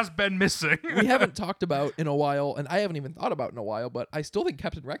Ezra has been missing. We haven't talked about in a while, and I haven't even thought about in a while. But I still think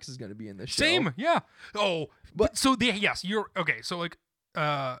Captain Rex is going to be in this show. Same, yeah. Oh, but so yes, you're okay. So like,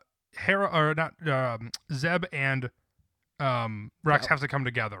 Hera or not Zeb and Rex have to come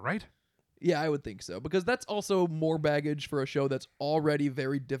together, right? Yeah, I would think so, because that's also more baggage for a show that's already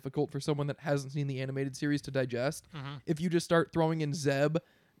very difficult for someone that hasn't seen the animated series to digest. If you just start throwing in Zeb,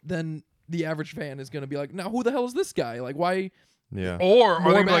 then the average fan is going to be like, now who the hell is this guy? Like, why? Yeah. Or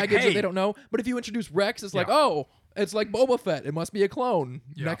more baggage like, hey. that they don't know. But if you introduce Rex, it's like, oh, it's like Boba Fett. It must be a clone.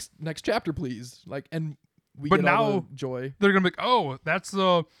 Yeah. Next chapter, please. Like, and we but get now all the joy. They're going to be like, oh, that's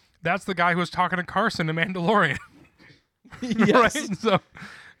the guy who was talking to Carson in Mandalorian. Yes. Right? So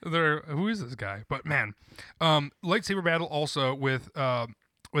who is this guy? But man, lightsaber battle also with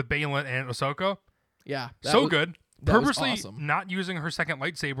Baylan and Ahsoka. Yeah, good. Purposely was awesome. not using her second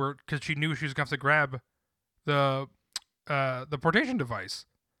lightsaber because she knew she was going to have to grab the portation device,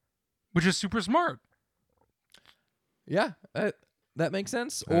 which is super smart. Yeah, that makes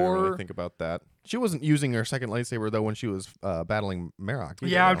sense. I didn't really think about that. She wasn't using her second lightsaber though when she was battling Marok.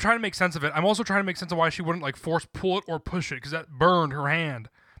 Yeah, I'm trying to make sense of it. I'm also trying to make sense of why she wouldn't like force pull it or push it because that burned her hand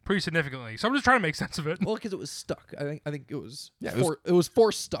pretty significantly. So I'm just trying to make sense of it. Well, because it was stuck. I think it was. Yeah, it was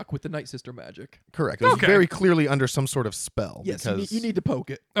force stuck with the Night Sister magic. Correct. It was very clearly under some sort of spell. Yes, because you need to poke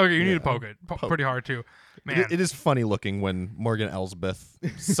it. Okay, you need to poke it pretty hard too. Man, it is funny looking when Morgan Elsbeth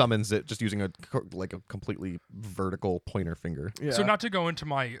summons it just using a completely vertical pointer finger. Yeah. So not to go into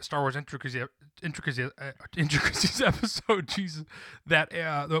my Star Wars intricacies episode, Jesus,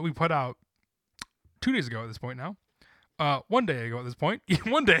 that we put out 2 days ago at this point now. one day ago at this point.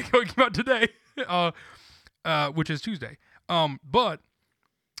 One day ago, it came out today, which is Tuesday. But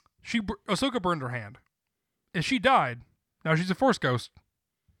Ahsoka burned her hand. If she died, now she's a Force ghost.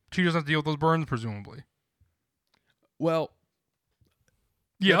 She doesn't have to deal with those burns, presumably. Well,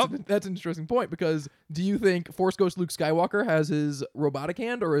 that's an interesting point, because do you think Force Ghost Luke Skywalker has his robotic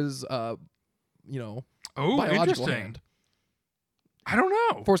hand or his, biological hand? I don't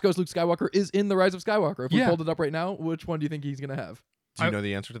know. Force Ghost Luke Skywalker is in The Rise of Skywalker. If we pulled it up right now, which one do you think he's going to have? Do you know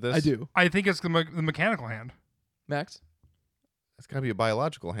the answer to this? I do. I think it's the mechanical hand. Max? It's got to be a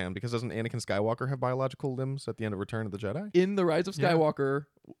biological hand, because doesn't Anakin Skywalker have biological limbs at the end of Return of the Jedi? In The Rise of Skywalker,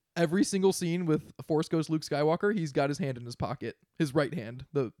 every single scene with Force Ghost Luke Skywalker, he's got his hand in his pocket. His right hand,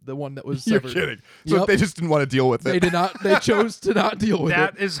 the one that was severed. You're kidding. So they just didn't want to deal with it. They did not. They chose to not deal with it.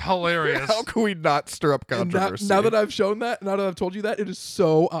 That is hilarious. How can we not stir up controversy? Now that I've shown that, now that I've told you that, it is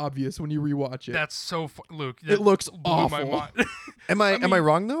so obvious when you rewatch it. That's so Luke. It looks awful. My mind. Am I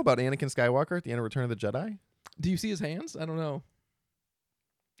wrong though about Anakin Skywalker at the end of Return of the Jedi? Do you see his hands? I don't know.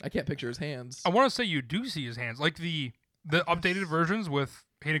 I can't picture his hands. I want to say you do see his hands, like the updated versions with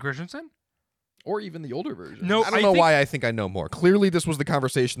Hayden Christensen, or even the older version. No, I don't know why I think I know more. Clearly, this was the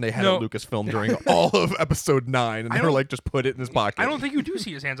conversation they had at Lucasfilm during all of Episode 9, and they were like, just put it in his pocket. I don't think you do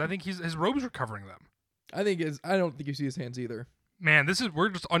see his hands. I think his robes are covering them. I don't think you see his hands either. Man, we're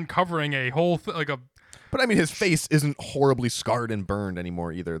just uncovering a whole But I mean, his face isn't horribly scarred and burned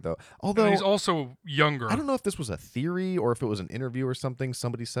anymore either, though. Although he's also younger. I don't know if this was a theory or if it was an interview or something.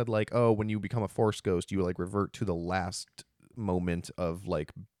 Somebody said like, "Oh, when you become a Force ghost, you like revert to the last moment of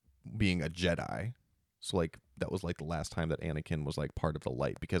like being a Jedi." So like that was like the last time that Anakin was like part of the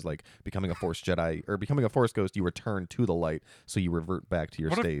light, because like becoming a Force Jedi or becoming a Force ghost, you return to the light, so you revert back to your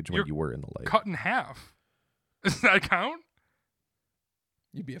stage when you were in the light. Cut in half. Does that count?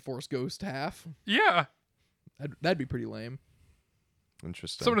 You'd be a Force ghost half. Yeah. That'd be pretty lame.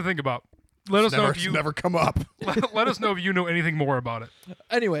 Interesting. Something to think about. Let us know if you never come up. let us know if you know anything more about it.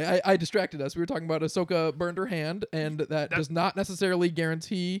 Anyway, I distracted us. We were talking about Ahsoka burned her hand, and that does not necessarily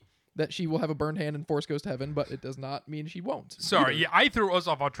guarantee that she will have a burned hand in Force Ghost Heaven, but it does not mean she won't. Sorry, yeah, I threw us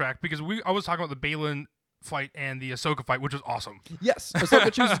off track because I was talking about the Baylan fight and the Ahsoka fight, which was awesome. Yes,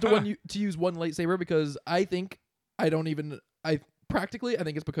 Ahsoka chooses to use one lightsaber because I think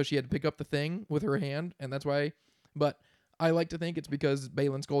it's because she had to pick up the thing with her hand, and that's why. But I like to think it's because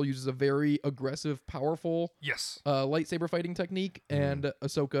Baylan Skoll uses a very aggressive, powerful lightsaber fighting technique, and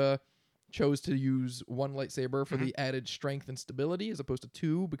Ahsoka chose to use one lightsaber for the added strength and stability as opposed to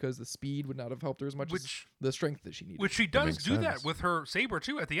two, because the speed would not have helped her as much as the strength that she needed. Which she does do that with her saber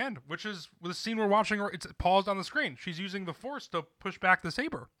too at the end, which is with the scene we're watching. It's paused on the screen. She's using the Force to push back the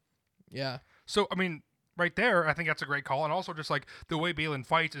saber. Yeah. So I mean, right there, I think that's a great call, and also just like the way Baylan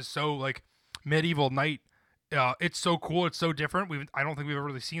fights is so like medieval knight. It's so cool. It's so different. I don't think we've ever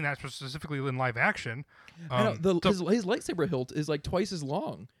really seen that specifically in live action. I know, his lightsaber hilt is like twice as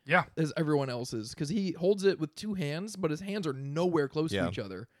long as everyone else's, because he holds it with two hands, but his hands are nowhere close to each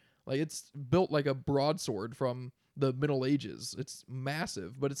other. Like, it's built like a broadsword from the Middle Ages. It's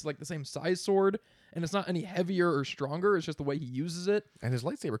massive, but it's like the same size sword, and it's not any heavier or stronger. It's just the way he uses it. And his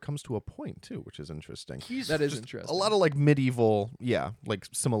lightsaber comes to a point too, which is interesting. That is interesting. A lot of like medieval, like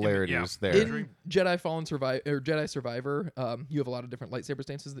similarities there. In Jedi Survivor, you have a lot of different lightsaber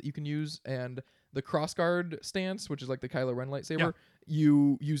stances that you can use, and the crossguard stance, which is like the Kylo Ren lightsaber,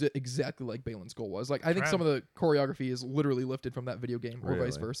 you use it exactly like Baylan Skoll was. Like, I think some of the choreography is literally lifted from that video game, or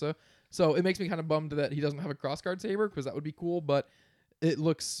vice versa. So it makes me kind of bummed that he doesn't have a crossguard saber, because that would be cool, but it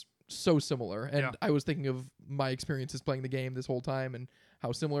looks so similar. And I was thinking of my experiences playing the game this whole time and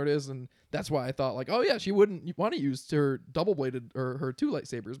how similar it is, and that's why I thought like, oh yeah, she wouldn't want to use her double-bladed or her two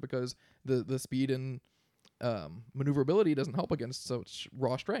lightsabers, because the speed and maneuverability doesn't help against such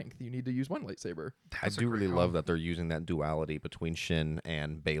raw strength. You need to use one lightsaber. I do really love that they're using that duality between Shin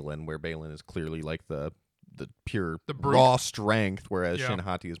and Baylan, where Baylan is clearly like the pure raw strength, whereas Shin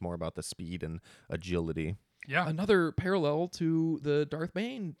Hati is more about the speed and agility. Yeah. Another parallel to the Darth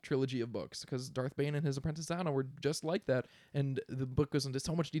Bane trilogy of books, because Darth Bane and his apprentice Anna were just like that, and the book goes into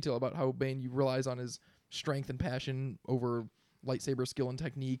so much detail about how Bane relies on his strength and passion over lightsaber skill and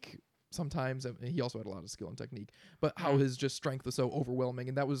technique. Sometimes he also had a lot of skill and technique, but how his just strength was so overwhelming,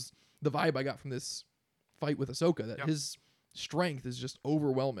 and that was the vibe I got from this fight with Ahsoka, that his strength is just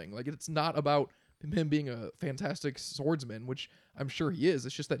overwhelming. Like, it's not about him being a fantastic swordsman, which I'm sure he is.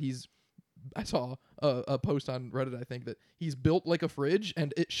 It's just that I saw a post on Reddit, I think, that he's built like a fridge,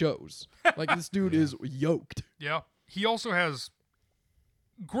 and it shows. Like, this dude is yoked. Yeah. He also has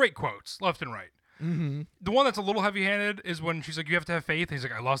great quotes left and right. Mm-hmm. The one that's a little heavy-handed is when she's like, "You have to have faith." And he's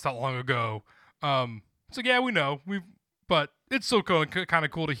like, "I lost that long ago." It's like, yeah, we know. but it's still kind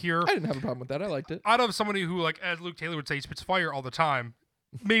of cool to hear. I didn't have a problem with that. I liked it. Out of somebody who, like, as Luke Taylor would say, spits fire all the time,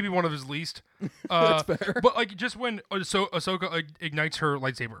 maybe one of his least. That's fair. But, like, just when Ahsoka ignites her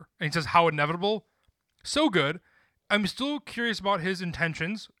lightsaber, and he says, how inevitable, so good. I'm still curious about his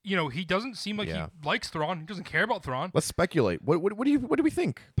intentions. You know, he doesn't seem like he likes Thrawn. He doesn't care about Thrawn. Let's speculate. What do we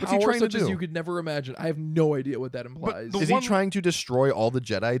think? What's he Power trying to such as do? you could never imagine. I have no idea what that implies. Is he trying to destroy all the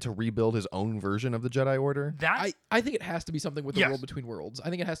Jedi to rebuild his own version of the Jedi Order? I think it has to be something with the world between worlds. I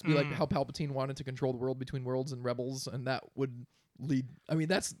think it has to be like how Palpatine wanted to control the world between worlds and Rebels, and that would lead. I mean,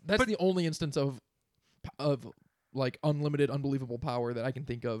 that's the only instance of like unlimited, unbelievable power that I can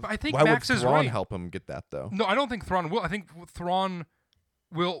think of. But I think Why Max would is Thrawn right. help him get that though? No, I don't think Thrawn will. I think Thrawn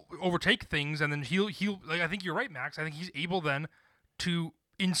will overtake things, and then he'll. Like, I think you're right, Max. I think he's able then to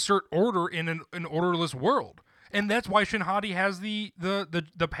insert order in an orderless world, and that's why Shin Hati has the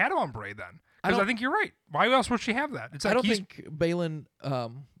Padawan braid then. Because I think you're right. Why else would she have that? It's like I don't think Balin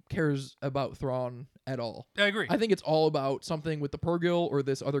cares about Thrawn at all. I agree. I think it's all about something with the Purgil or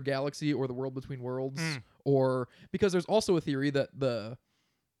this other galaxy or the world between worlds, or because there's also a theory that the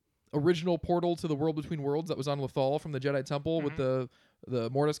original portal to the world between worlds that was on Lothal from the Jedi Temple with the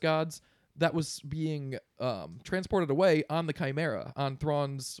Mortis gods, that was being transported away on the Chimera, on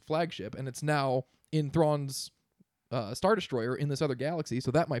Thrawn's flagship, and it's now in Thrawn's Star Destroyer in this other galaxy,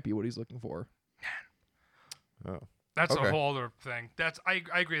 so that might be what he's looking for. Oh. That's Okay. a whole other thing. I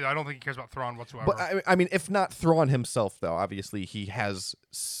agree. I don't think he cares about Thrawn whatsoever. But I mean, if not Thrawn himself, though, obviously he has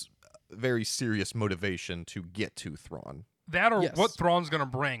very serious motivation to get to Thrawn. That or Yes. what Thrawn's going to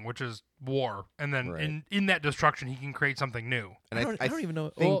bring, which is war. And then in that destruction, he can create something new. And I don't even know.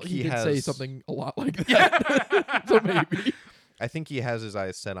 think Well, he did has, say something a lot like that. So maybe. I think he has his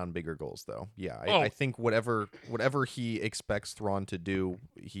eyes set on bigger goals, though. Yeah, Oh. I think whatever he expects Thrawn to do,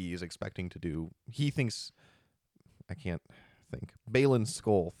 he is expecting to do. He thinks... I can't think. Balin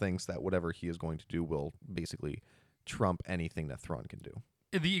Skoll thinks that whatever he is going to do will basically trump anything that Thrawn can do.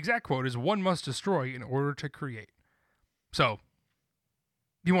 The exact quote is, one must destroy in order to create. So,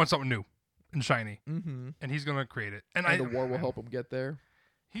 he wants something new and shiny, and he's going to create it. And the war will help him get there.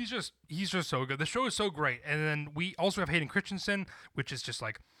 He's just so good. The show is so great. And then we also have Hayden Christensen, which is just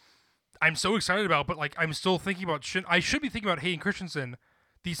like, I'm so excited about, but like I'm still thinking about I should be thinking about Hayden Christensen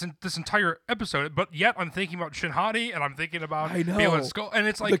this entire episode, but yet I'm thinking about Shin Hati, and I'm thinking about Balin Skoll, and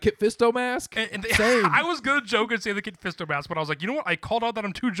it's like the Kit Fisto mask. And Same. I was gonna joke and say the Kit Fisto mask, but I was like, you know what? I called out that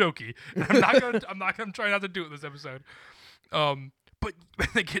I'm too jokey, and I'm not gonna try not to do it this episode. But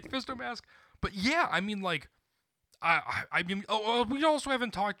the Kit Fisto mask. But yeah, I mean, like, I mean, we also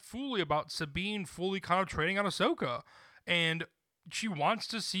haven't talked fully about Sabine fully kind of training on Ahsoka, and she wants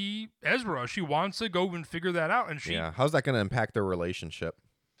to see Ezra. She wants to go and figure that out, and how's that going to impact their relationship?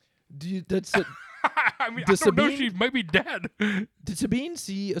 I mean, I don't know. She might be dead. Did Sabine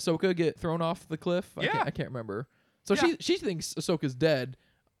see Ahsoka get thrown off the cliff? Yeah. I can't remember. So she thinks Ahsoka's dead.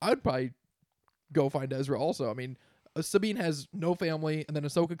 I'd probably go find Ezra also. I mean, Sabine has no family, and then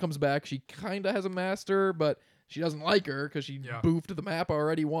Ahsoka comes back. She kind of has a master, but she doesn't like her because she boofed the map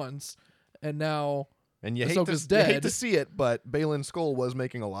already once, and now And you Ahsoka's you hate dead. to see it, but Balin Skoll was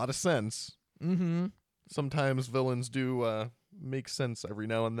making a lot of sense. Mm-hmm. Sometimes villains do make sense every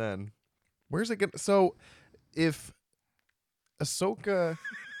now and then. Where's it going? So, if Ahsoka,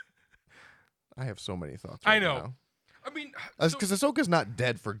 I have so many thoughts. I right know. now. I mean, Because Ahsoka's not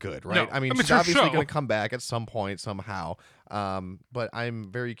dead for good, right? No. I mean, I mean, she's it's her obviously show. going to come back at some point somehow. But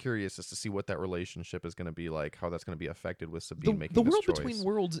I'm very curious as to see what that relationship is going to be like, how that's going to be affected with Sabine making the this world choice. between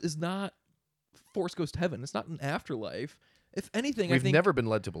worlds is not Force Ghost Heaven. It's not an afterlife. If anything, We've I think never been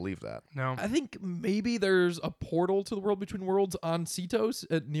led to believe that. no. I think maybe there's a portal to the world between worlds on Cetos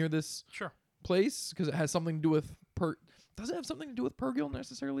near this Sure. place because it has something to do with Does it have something to do with Purgil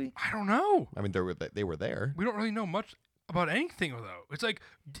necessarily? I don't know. I mean, they were there. We don't really know much about anything though. It's like,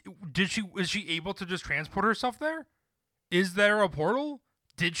 is she able to just transport herself there? Is there a portal?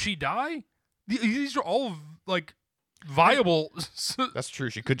 Did she die? These are all like viable. That's true.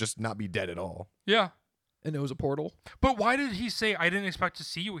 She could just not be dead at all. Yeah. And it was a portal. But why did he say, I didn't expect to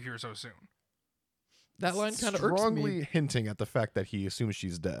see you here so soon? That line kind of irks Strongly me. hinting at the fact that he assumes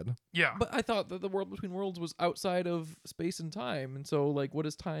she's dead. Yeah. But I thought that the world between worlds was outside of space and time. And so, like, what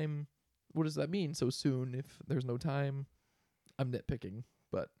does that mean so soon if there's no time? I'm nitpicking,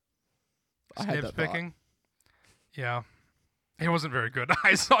 but I had that picking. Yeah. It wasn't very good.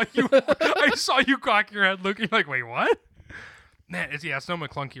 I saw you cock your head looking like, wait, what? Man, it's no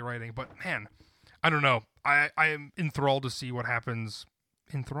McClunky writing, but man, I don't know. I am enthralled to see what happens.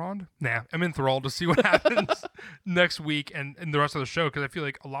 Enthralled? Nah, I'm enthralled to see what happens next week and the rest of the show because I feel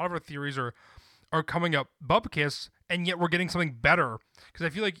like a lot of our theories are coming up bupkis, and yet we're getting something better. Because I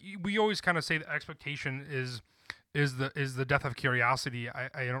feel like we always kind of say the expectation is the death of curiosity.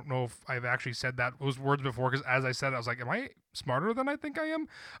 I don't know if I've actually said those words before, because as I said, I was like, am I smarter than I think I am?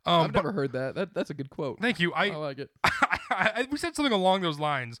 I've never heard that. That's a good quote. Thank you. I like it. We said something along those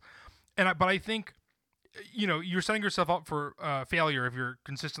lines, but I think, you're setting yourself up for failure if you're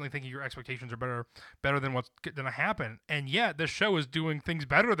consistently thinking your expectations are better than what's going to happen. And yet this show is doing things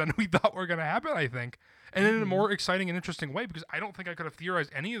better than we thought were going to happen, I think. And in a more exciting and interesting way, because I don't think I could have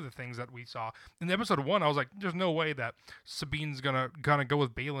theorized any of the things that we saw. In episode 1, I was like, there's no way that Sabine's gonna go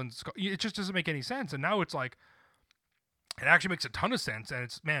with Balin's. It just doesn't make any sense. And now it's like, it actually makes a ton of sense.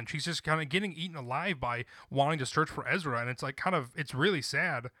 And she's just kind of getting eaten alive by wanting to search for Ezra. And it's like, it's really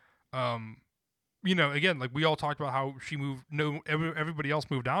sad. Again, like we all talked about how she moved. No, everybody else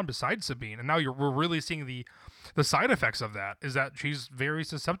moved on besides Sabine, and now we're really seeing the side effects of that. Is that she's very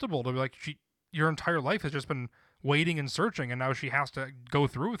susceptible to your entire life has just been waiting and searching, and now she has to go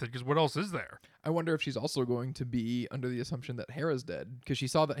through with it because what else is there? I wonder if she's also going to be under the assumption that Hera's dead, because she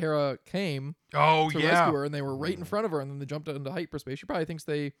saw that Hera came to rescue her, and they were right in front of her, and then they jumped into hyperspace. She probably thinks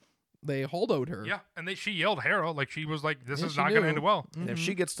they hollowed her. Yeah, and she yelled Hera, like she was like, this is not going to end well. Mm-hmm. If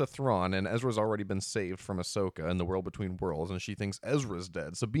she gets to Thrawn and Ezra's already been saved from Ahsoka in the world between worlds, and she thinks Ezra's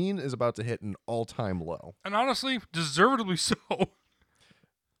dead, Sabine is about to hit an all-time low. And honestly, deservedly so.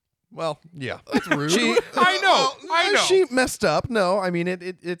 Well, yeah. That's rude. I know. She messed up. No, I mean,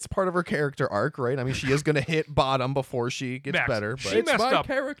 it's part of her character arc, right? I mean, she is going to hit bottom before she gets Max, better. But she messed my up.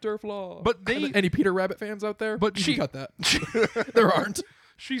 Character flaw. But any Peter Rabbit fans out there? But you can cut that. There aren't.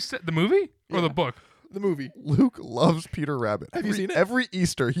 She said the movie or the book? The movie. Luke loves Peter Rabbit. Have you seen it? Every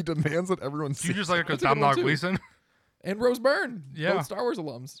Easter, he demands that everyone see You just like it because That's a good one, Domhnall too. Gleeson? And Rose Byrne. Yeah. Both Star Wars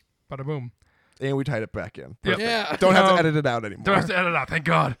alums. Bada boom. And we tied it back in. Yep. Yeah. Don't have to edit it out anymore. Don't have to edit out, thank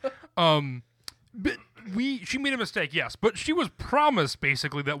God. But she made a mistake, yes, but she was promised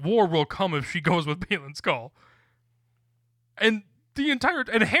basically that war will come if she goes with Balin Skull. And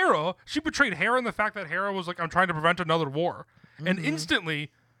Hera, she betrayed Hera in the fact that Hera was like, I'm trying to prevent another war. Mm-hmm. And instantly,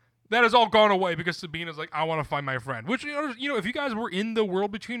 that has all gone away because Sabine is like, I want to find my friend. Which, if you guys were in the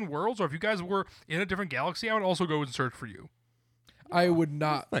world between worlds, or if you guys were in a different galaxy, I would also go and search for you. I would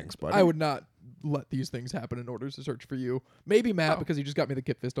not. Thanks, buddy. I would not let these things happen in order to search for you. Maybe Matt, because he just got me the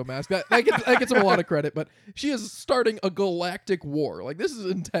Kit Fisto mask. That gets him a lot of credit, but she is starting a galactic war. Like, this is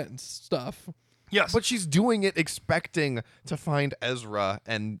intense stuff. Yes. But she's doing it expecting to find Ezra,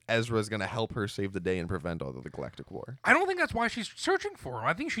 and Ezra's going to help her save the day and prevent all of the galactic war. I don't think that's why she's searching for him.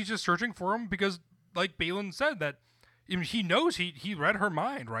 I think she's just searching for him because, like Balin said, that he knows he read her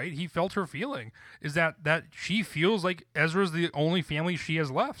mind, right? He felt her feeling. Is that she feels like Ezra's the only family she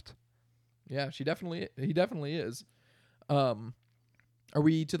has left. Yeah, he definitely is. Are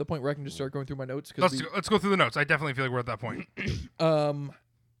we to the point where I can just start going through my notes? Let's go through the notes. I definitely feel like we're at that point.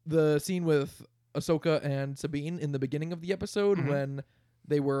 The scene with Ahsoka and Sabine in the beginning of the episode when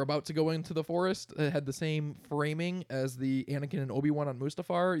they were about to go into the forest, it had the same framing as the Anakin and Obi-Wan on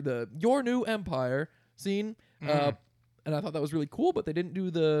Mustafar, the Your New Empire scene. And I thought that was really cool, but they didn't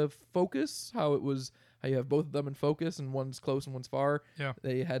do the focus, how you have both of them in focus and one's close and one's far. Yeah.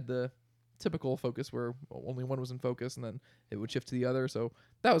 They had the typical focus where only one was in focus and then it would shift to the other. So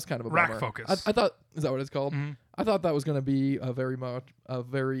that was kind of a rack bummer. focus. I thought, is that what it's called? Mm-hmm. I thought that was going to be a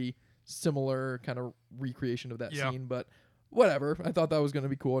very similar kind of recreation of that scene, but whatever. I thought that was going to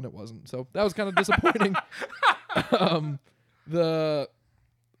be cool and it wasn't. So that was kind of disappointing. The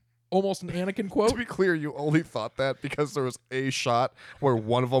almost an Anakin quote. To be clear, you only thought that because there was a shot where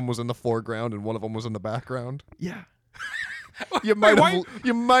one of them was in the foreground and one of them was in the background. Yeah. You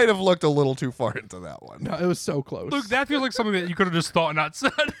might have looked a little too far into that one. No, it was so close. Luke, that feels like something that you could have just thought and not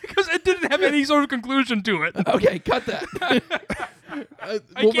said because it didn't have any sort of conclusion to it. Okay, cut that.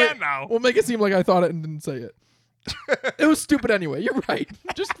 Now. We'll make it seem like I thought it and didn't say it. It was stupid anyway. You're right.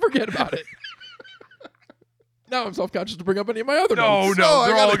 Just forget about it. Now I'm self-conscious to bring up any of my other notes. No,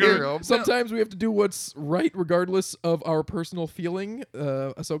 they're all hear good. him. Sometimes we have to do what's right regardless of our personal feeling.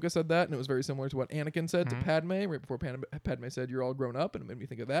 Ahsoka said that, and it was very similar to what Anakin said to Padme right before Padme said, "You're all grown up," and it made me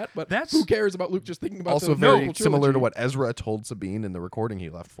think of that. But who cares about Luke just thinking about also the very prequel similar trilogy? to what Ezra told Sabine in the recording he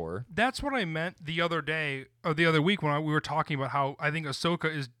left for her. That's what I meant the other day or the other week when we were talking about how I think Ahsoka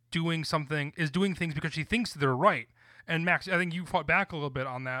is doing things because she thinks they're right. And Max, I think you fought back a little bit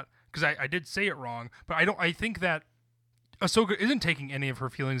on that because I did say it wrong, but I think that Ahsoka isn't taking any of her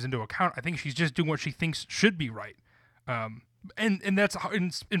feelings into account. I think she's just doing what she thinks should be right. And that's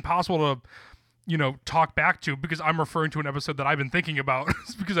impossible to, talk back to because I'm referring to an episode that I've been thinking about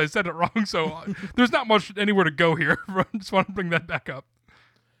because I said it wrong. So there's not much anywhere to go here. Just want to bring that back up.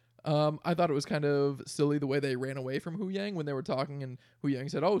 I thought it was kind of silly the way they ran away from Hu Yang when they were talking, and Hu Yang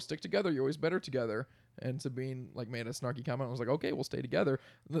said, "Oh, stick together. You're always better together." And Sabine like made a snarky comment. I was like, "Okay, we'll stay together."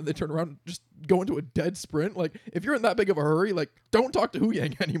 And then they turn around, and just go into a dead sprint. Like, if you're in that big of a hurry, like, don't talk to Hu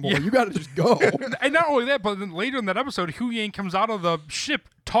Yang anymore. You got to just go. And not only that, but then later in that episode, Hu Yang comes out of the ship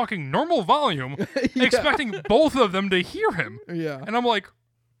talking normal volume, expecting both of them to hear him. Yeah. And I'm like,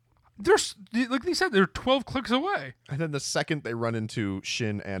 like they said, they're 12 clicks away. And then the second they run into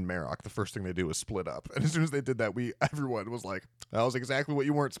Shin and Marok, the first thing they do is split up. And as soon as they did that, everyone was like, that was exactly what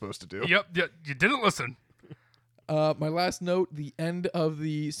you weren't supposed to do. Yep, you didn't listen. My last note, the end of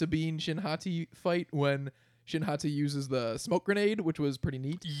the Sabine Shinhati fight when Shinhati uses the smoke grenade, which was pretty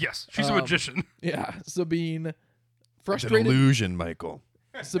neat. Yes, she's a magician. Yeah, Sabine It's an frustrated. illusion, Michael.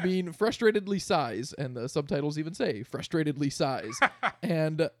 Sabine frustratedly sighs, and the subtitles even say frustratedly sighs.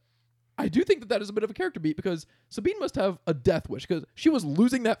 And I do think that is a bit of a character beat, because Sabine must have a death wish, because she was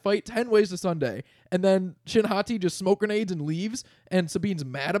losing that fight 10 ways to Sunday, and then Shinhati just smoke grenades and leaves, and Sabine's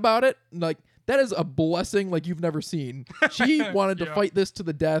mad about it. Like, that is a blessing like you've never seen. She wanted to fight this to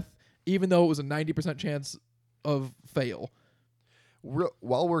the death, even though it was a 90% chance of fail.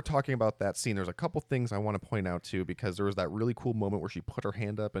 While we're talking about that scene, there's a couple things I want to point out too, because there was that really cool moment where she put her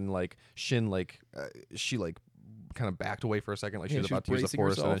hand up and like Shin she kind of backed away for a second, like she was about to use the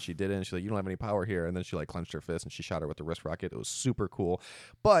force, and then she didn't. She's like, "You don't have any power here," and then she like clenched her fist and she shot her with the wrist rocket. It was super cool,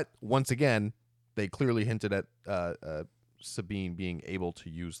 but once again, they clearly hinted at Sabine being able to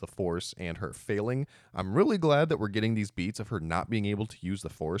use the force and her failing. I'm really glad that we're getting these beats of her not being able to use the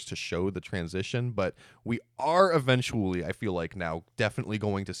force to show the transition, but we are eventually, I feel like now, definitely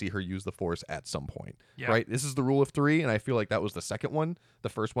going to see her use the force at some point. Yeah. Right? This is the rule of 3, and I feel like that was the second one. The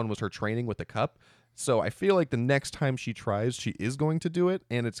first one was her training with the cup. So I feel like the next time she tries, she is going to do it,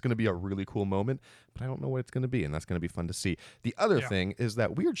 and it's going to be a really cool moment, but I don't know what it's going to be, and that's going to be fun to see. The other thing is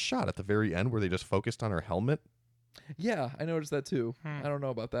that weird shot at the very end where they just focused on her helmet. Yeah, I noticed that too. I don't know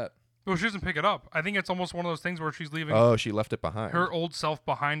about that. Well, she doesn't pick it up. I think it's almost one of those things where she's leaving Oh, she left it behind. her old self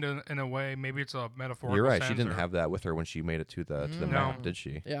behind in a way. Maybe it's a metaphorical You're right. sense She didn't or- have that with her when she made it to the No. map, did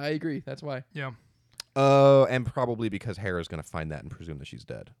she? Yeah, I agree. That's why. Yeah. Oh, and probably because Hera's going to find that and presume that she's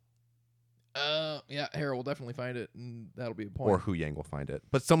dead. Yeah, Hera will definitely find it, and that'll be a point. Or Hu Yang will find it.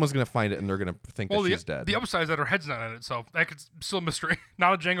 But someone's going to find it, and they're going to think Well, that she's dead. the upside is that her head's not in it, so that could still a mystery.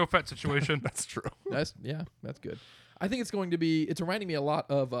 Not a Jango Fett situation. That's true. That's good. I think it's going to be. It's reminding me a lot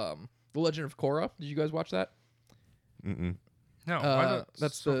of The Legend of Korra. Did you guys watch that? Mm-mm. No, why is that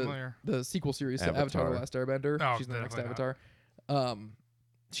That's so familiar? the sequel series to Avatar: The Last Airbender. Oh, She's in the next definitely Avatar.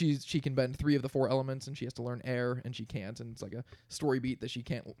 She can bend 3 of the 4 elements, and she has to learn air, and she can't. And it's like a story beat that she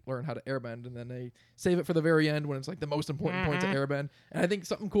can't learn how to airbend, and then they save it for the very end when it's like the most important point to airbend. And I think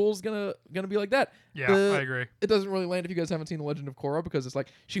something cool is gonna be like that. Yeah, I agree. It doesn't really land if you guys haven't seen The Legend of Korra, because it's like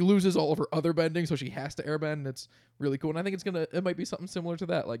she loses all of her other bending, so she has to airbend, and it's really cool. And I think it might be something similar to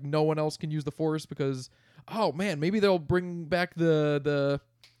that. Like, no one else can use the Force because, oh man, maybe they'll bring back the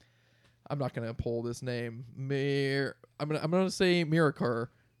I'm not gonna pull this name. I'm gonna say Mirakar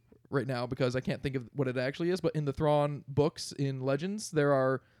right now because I can't think of what it actually is. But in the Thrawn books in Legends, there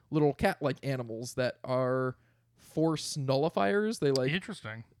are little cat-like animals that are Force nullifiers. They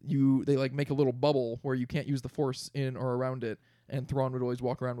Interesting. they make a little bubble where you can't use the Force in or around it. And Thrawn would always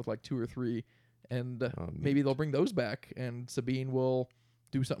walk around with like 2 or 3. And maybe they'll bring those back, and Sabine will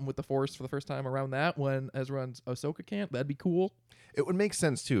do something with the Force for the first time around that when Ezra and Ahsoka can't. That'd be cool. It would make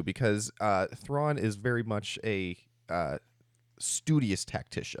sense, too, because Thrawn is very much a studious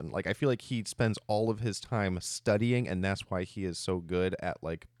tactician. Like, I feel like he spends all of his time studying, and that's why he is so good at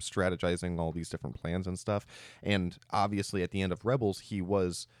like strategizing all these different plans and stuff. And obviously at the end of Rebels, he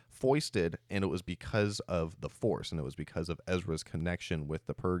was foisted, and it was because of the Force, and it was because of Ezra's connection with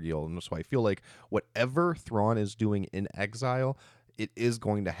the Purrgil. And so I feel like whatever Thrawn is doing in exile, it is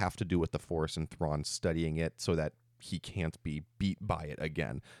going to have to do with the Force and Thrawn studying it so that he can't be beat by it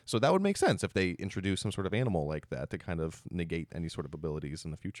again. So that would make sense if they introduce some sort of animal like that to kind of negate any sort of abilities in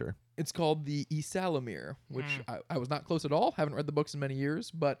the future. It's called the Isalamir, which I was not close at all. Haven't read the books in many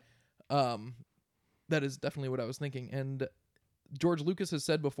years, but that is definitely what I was thinking. And George Lucas has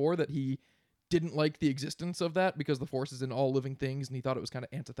said before that he didn't like the existence of that because the Force is in all living things, and he thought it was kind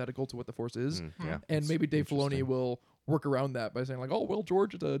of antithetical to what the Force is. Yeah, And maybe Dave Filoni will work around that by saying like, oh, well,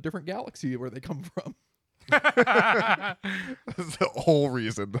 George, it's a different galaxy where they come from. That's the whole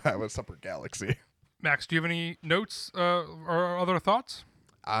reason to have a separate galaxy. Max, do you have any notes or other thoughts?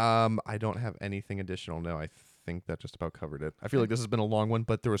 I don't have anything additional. No, I think that just about covered it. I feel like this has been a long one,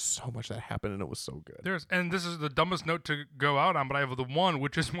 but there was so much that happened, and it was so good. And this is the dumbest note to go out on, but I have the one,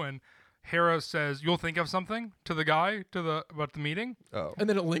 which is when Hera says, "You'll think of something" to the guy about the meeting. Oh. And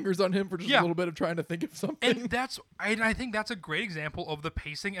then it lingers on him for just a little bit of trying to think of something. And I think that's a great example of the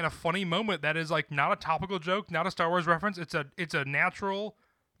pacing and a funny moment that is like not a topical joke, not a Star Wars reference. It's a natural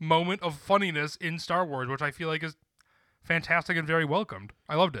moment of funniness in Star Wars, which I feel like is fantastic and very welcomed.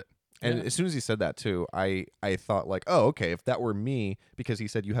 I loved it. And as soon as he said that too, I thought like, oh, okay, if that were me, because he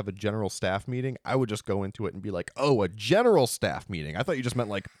said you have a general staff meeting, I would just go into it and be like, oh, a general staff meeting. I thought you just meant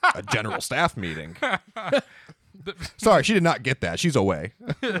like a general staff meeting. Sorry, she did not get that. She's away.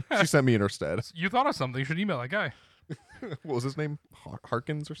 She sent me in her stead. You thought of something. You should email that guy. What was his name?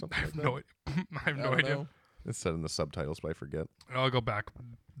 Harkins or something? I have no idea. Know. It's said in the subtitles, but I forget. I'll go back.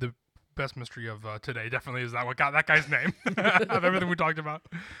 The best mystery of today definitely is what got that guy's name of everything we talked about.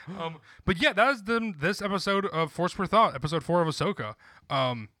 But yeah, that is this episode of Force for Thought, episode 4 of Ahsoka.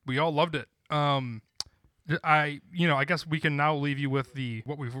 We all loved it. I guess we can now leave you with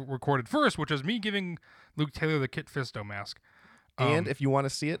what we've recorded first, which is me giving Luke Taylor the Kit Fisto mask. And if you want to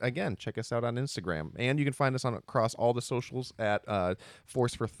see it, again, check us out on Instagram. And you can find us across all the socials at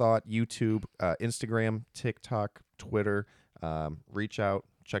Force for Thought, YouTube, Instagram, TikTok, Twitter. Reach out,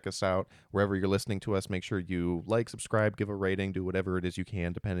 check us out. Wherever you're listening to us, make sure you like, subscribe, give a rating, do whatever it is you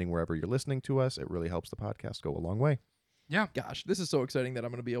can, depending wherever you're listening to us. It really helps the podcast go a long way. Yeah. Gosh, this is so exciting that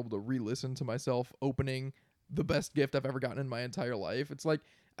I'm going to be able to re-listen to myself opening the best gift I've ever gotten in my entire life. It's like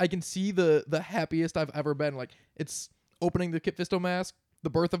I can see the happiest I've ever been. Like, it's opening the Kit Fisto mask, the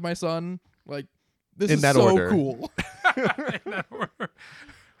birth of my son. Like, this is so order. cool. In that order.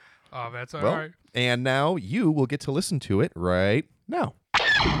 Oh, that's all right. And now you will get to listen to it right now.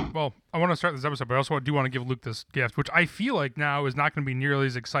 Well, I want to start this episode, but I also do want to give Luke this gift, which I feel like now is not going to be nearly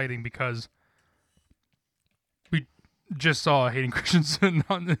as exciting because we just saw Hayden Christensen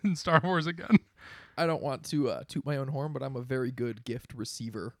in Star Wars again. I don't want to toot my own horn, but I'm a very good gift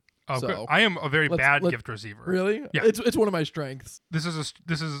receiver. Oh, so good. I am a very bad gift receiver. Really? Yeah. It's one of my strengths.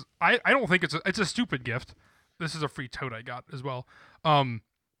 I don't think it's a stupid gift. This is a free tote I got as well.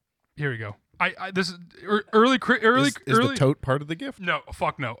 Here we go. This is early. Is the tote part of the gift? No,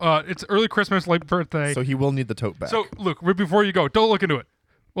 fuck no. It's early Christmas, late birthday. So he will need the tote back. So Luke, right before you go, don't look into it.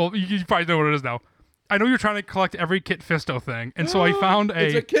 Well, you probably know what it is now. I know you're trying to collect every Kit Fisto thing, and so I found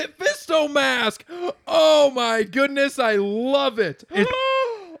It's a Kit Fisto mask. Oh my goodness, I love it.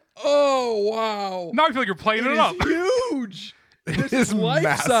 Oh wow! Now I feel like you're playing it up. Huge. This is life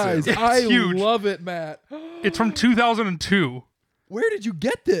massive. size. It's I huge. love it, Matt. It's from 2002. Where did you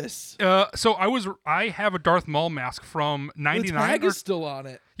get this? So I have a Darth Maul mask from '99. The tag is still on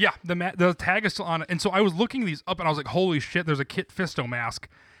it. Yeah, the tag is still on it. And so I was looking these up, and I was like, holy shit, there's a Kit Fisto mask.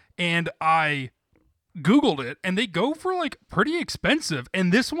 And I Googled it, and they go for like pretty expensive.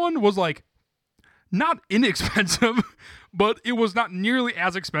 And this one was like not inexpensive, but it was not nearly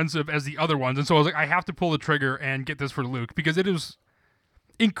as expensive as the other ones. And so I was like, I have to pull the trigger and get this for Luke because it is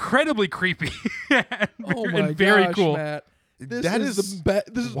incredibly creepy and very gosh, cool. Matt. This is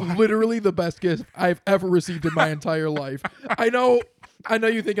literally the best gift I've ever received in my entire life. I know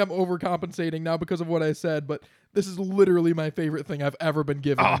you think I'm overcompensating now because of what I said, but this is literally my favorite thing I've ever been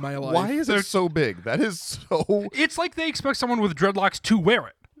given in my life. Why is it so big? That is so It's like they expect someone with dreadlocks to wear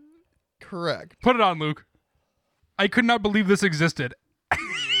it. correct. Put it on, Luke. I could not believe this existed.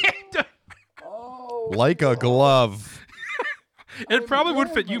 Like a glove. It probably would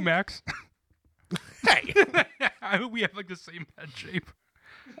fit you, Max. Hey, I hope we have like the same head shape.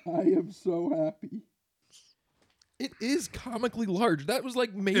 I am so happy. It is comically large. That was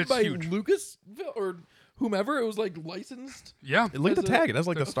like made by huge. Lucas or whomever. It was like licensed. Yeah, Look at the As tag. It has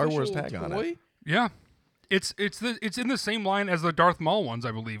like the the Star Wars official tag on toy. it. yeah. It's in the same line as the Darth Maul ones,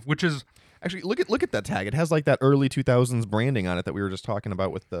 I believe, which is Actually, look at that tag. It has like that early 2000s branding on it that we were just talking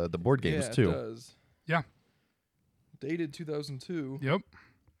about with the board games Yeah, too. It does. yeah. Dated 2002. Yep.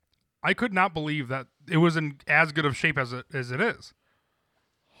 I could not believe that it was in as good of shape as it is.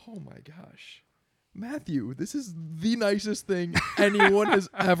 Oh my gosh. Matthew, this is the nicest thing anyone has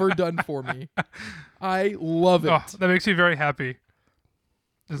ever done for me. I love it. Oh, that makes me very happy.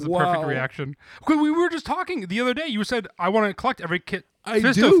 This is the perfect Wow. reaction. We were just talking the other day. You said, I want to collect every Kit I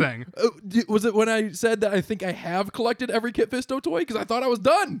Fisto do. thing. Was it when I said that I think I have collected every Kit Fisto toy? Because I thought I was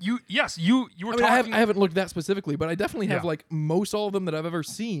done. You were I mean, talking. I haven't looked that specifically, but I definitely have Yeah. like most all of them that I've ever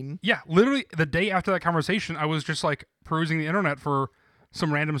seen. Yeah, literally the day after that conversation, I was just like perusing the internet for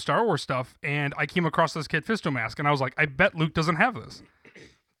some random Star Wars stuff, and I came across this Kit Fisto mask, and I was like, I bet Luke doesn't have this.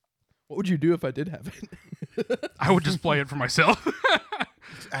 What would you do if I did have it? I would just play it for myself.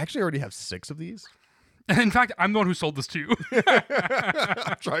 I actually already have 6 of these. In fact, I'm the one who sold this to you.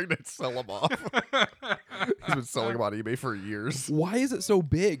 I'm trying to sell them off. He's been selling them on eBay for years. Why is it so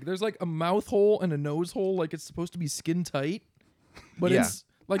big? There's like a mouth hole and a nose hole, like it's supposed to be skin tight, but Yeah. it's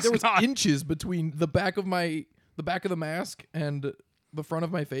like there was It's not. inches between the back of the mask and the front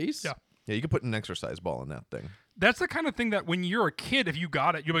of my face. Yeah. Yeah, you could put an exercise ball in that thing. That's the kind of thing that when you're a kid, if you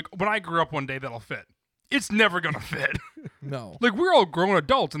got it, you're like, when I grew up one day, that'll fit. It's never gonna fit. No. Like, we're all grown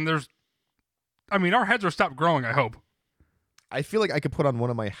adults, and our heads are stopped growing, I hope. I feel like I could put on one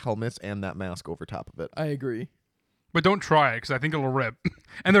of my helmets and that mask over top of it. I agree. But don't try it, because I think it'll rip.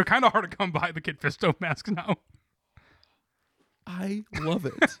 And they're kind of hard to come by, the Kit Fisto masks now. I love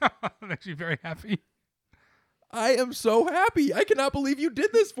it. That makes me very happy. I am so happy. I cannot believe you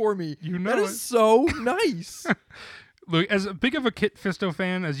did this for me. You know that it. is so nice. Look, as big of a Kit Fisto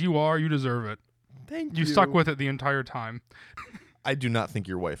fan as you are, you deserve it. Thank you. You stuck with it the entire time. I do not think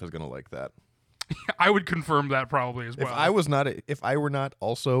your wife is going to like that. I would confirm that probably as well. If I were not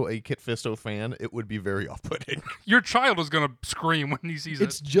also a Kit Fisto fan, it would be very off-putting. Your child is going to scream when he sees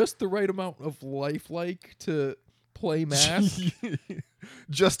It's it. just the right amount of lifelike to play mask.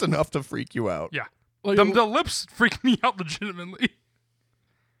 Just enough to freak you out. Yeah. Like, The lips freak me out legitimately.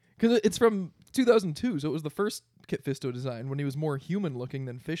 because it's from 2002, so it was the first Kit Fisto design when he was more human looking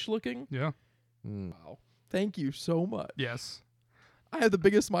than fish looking. Yeah. Wow. Thank you so much. Yes. I have the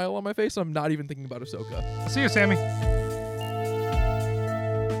biggest smile on my face. I'm not even thinking about Ahsoka. See you, Sammy.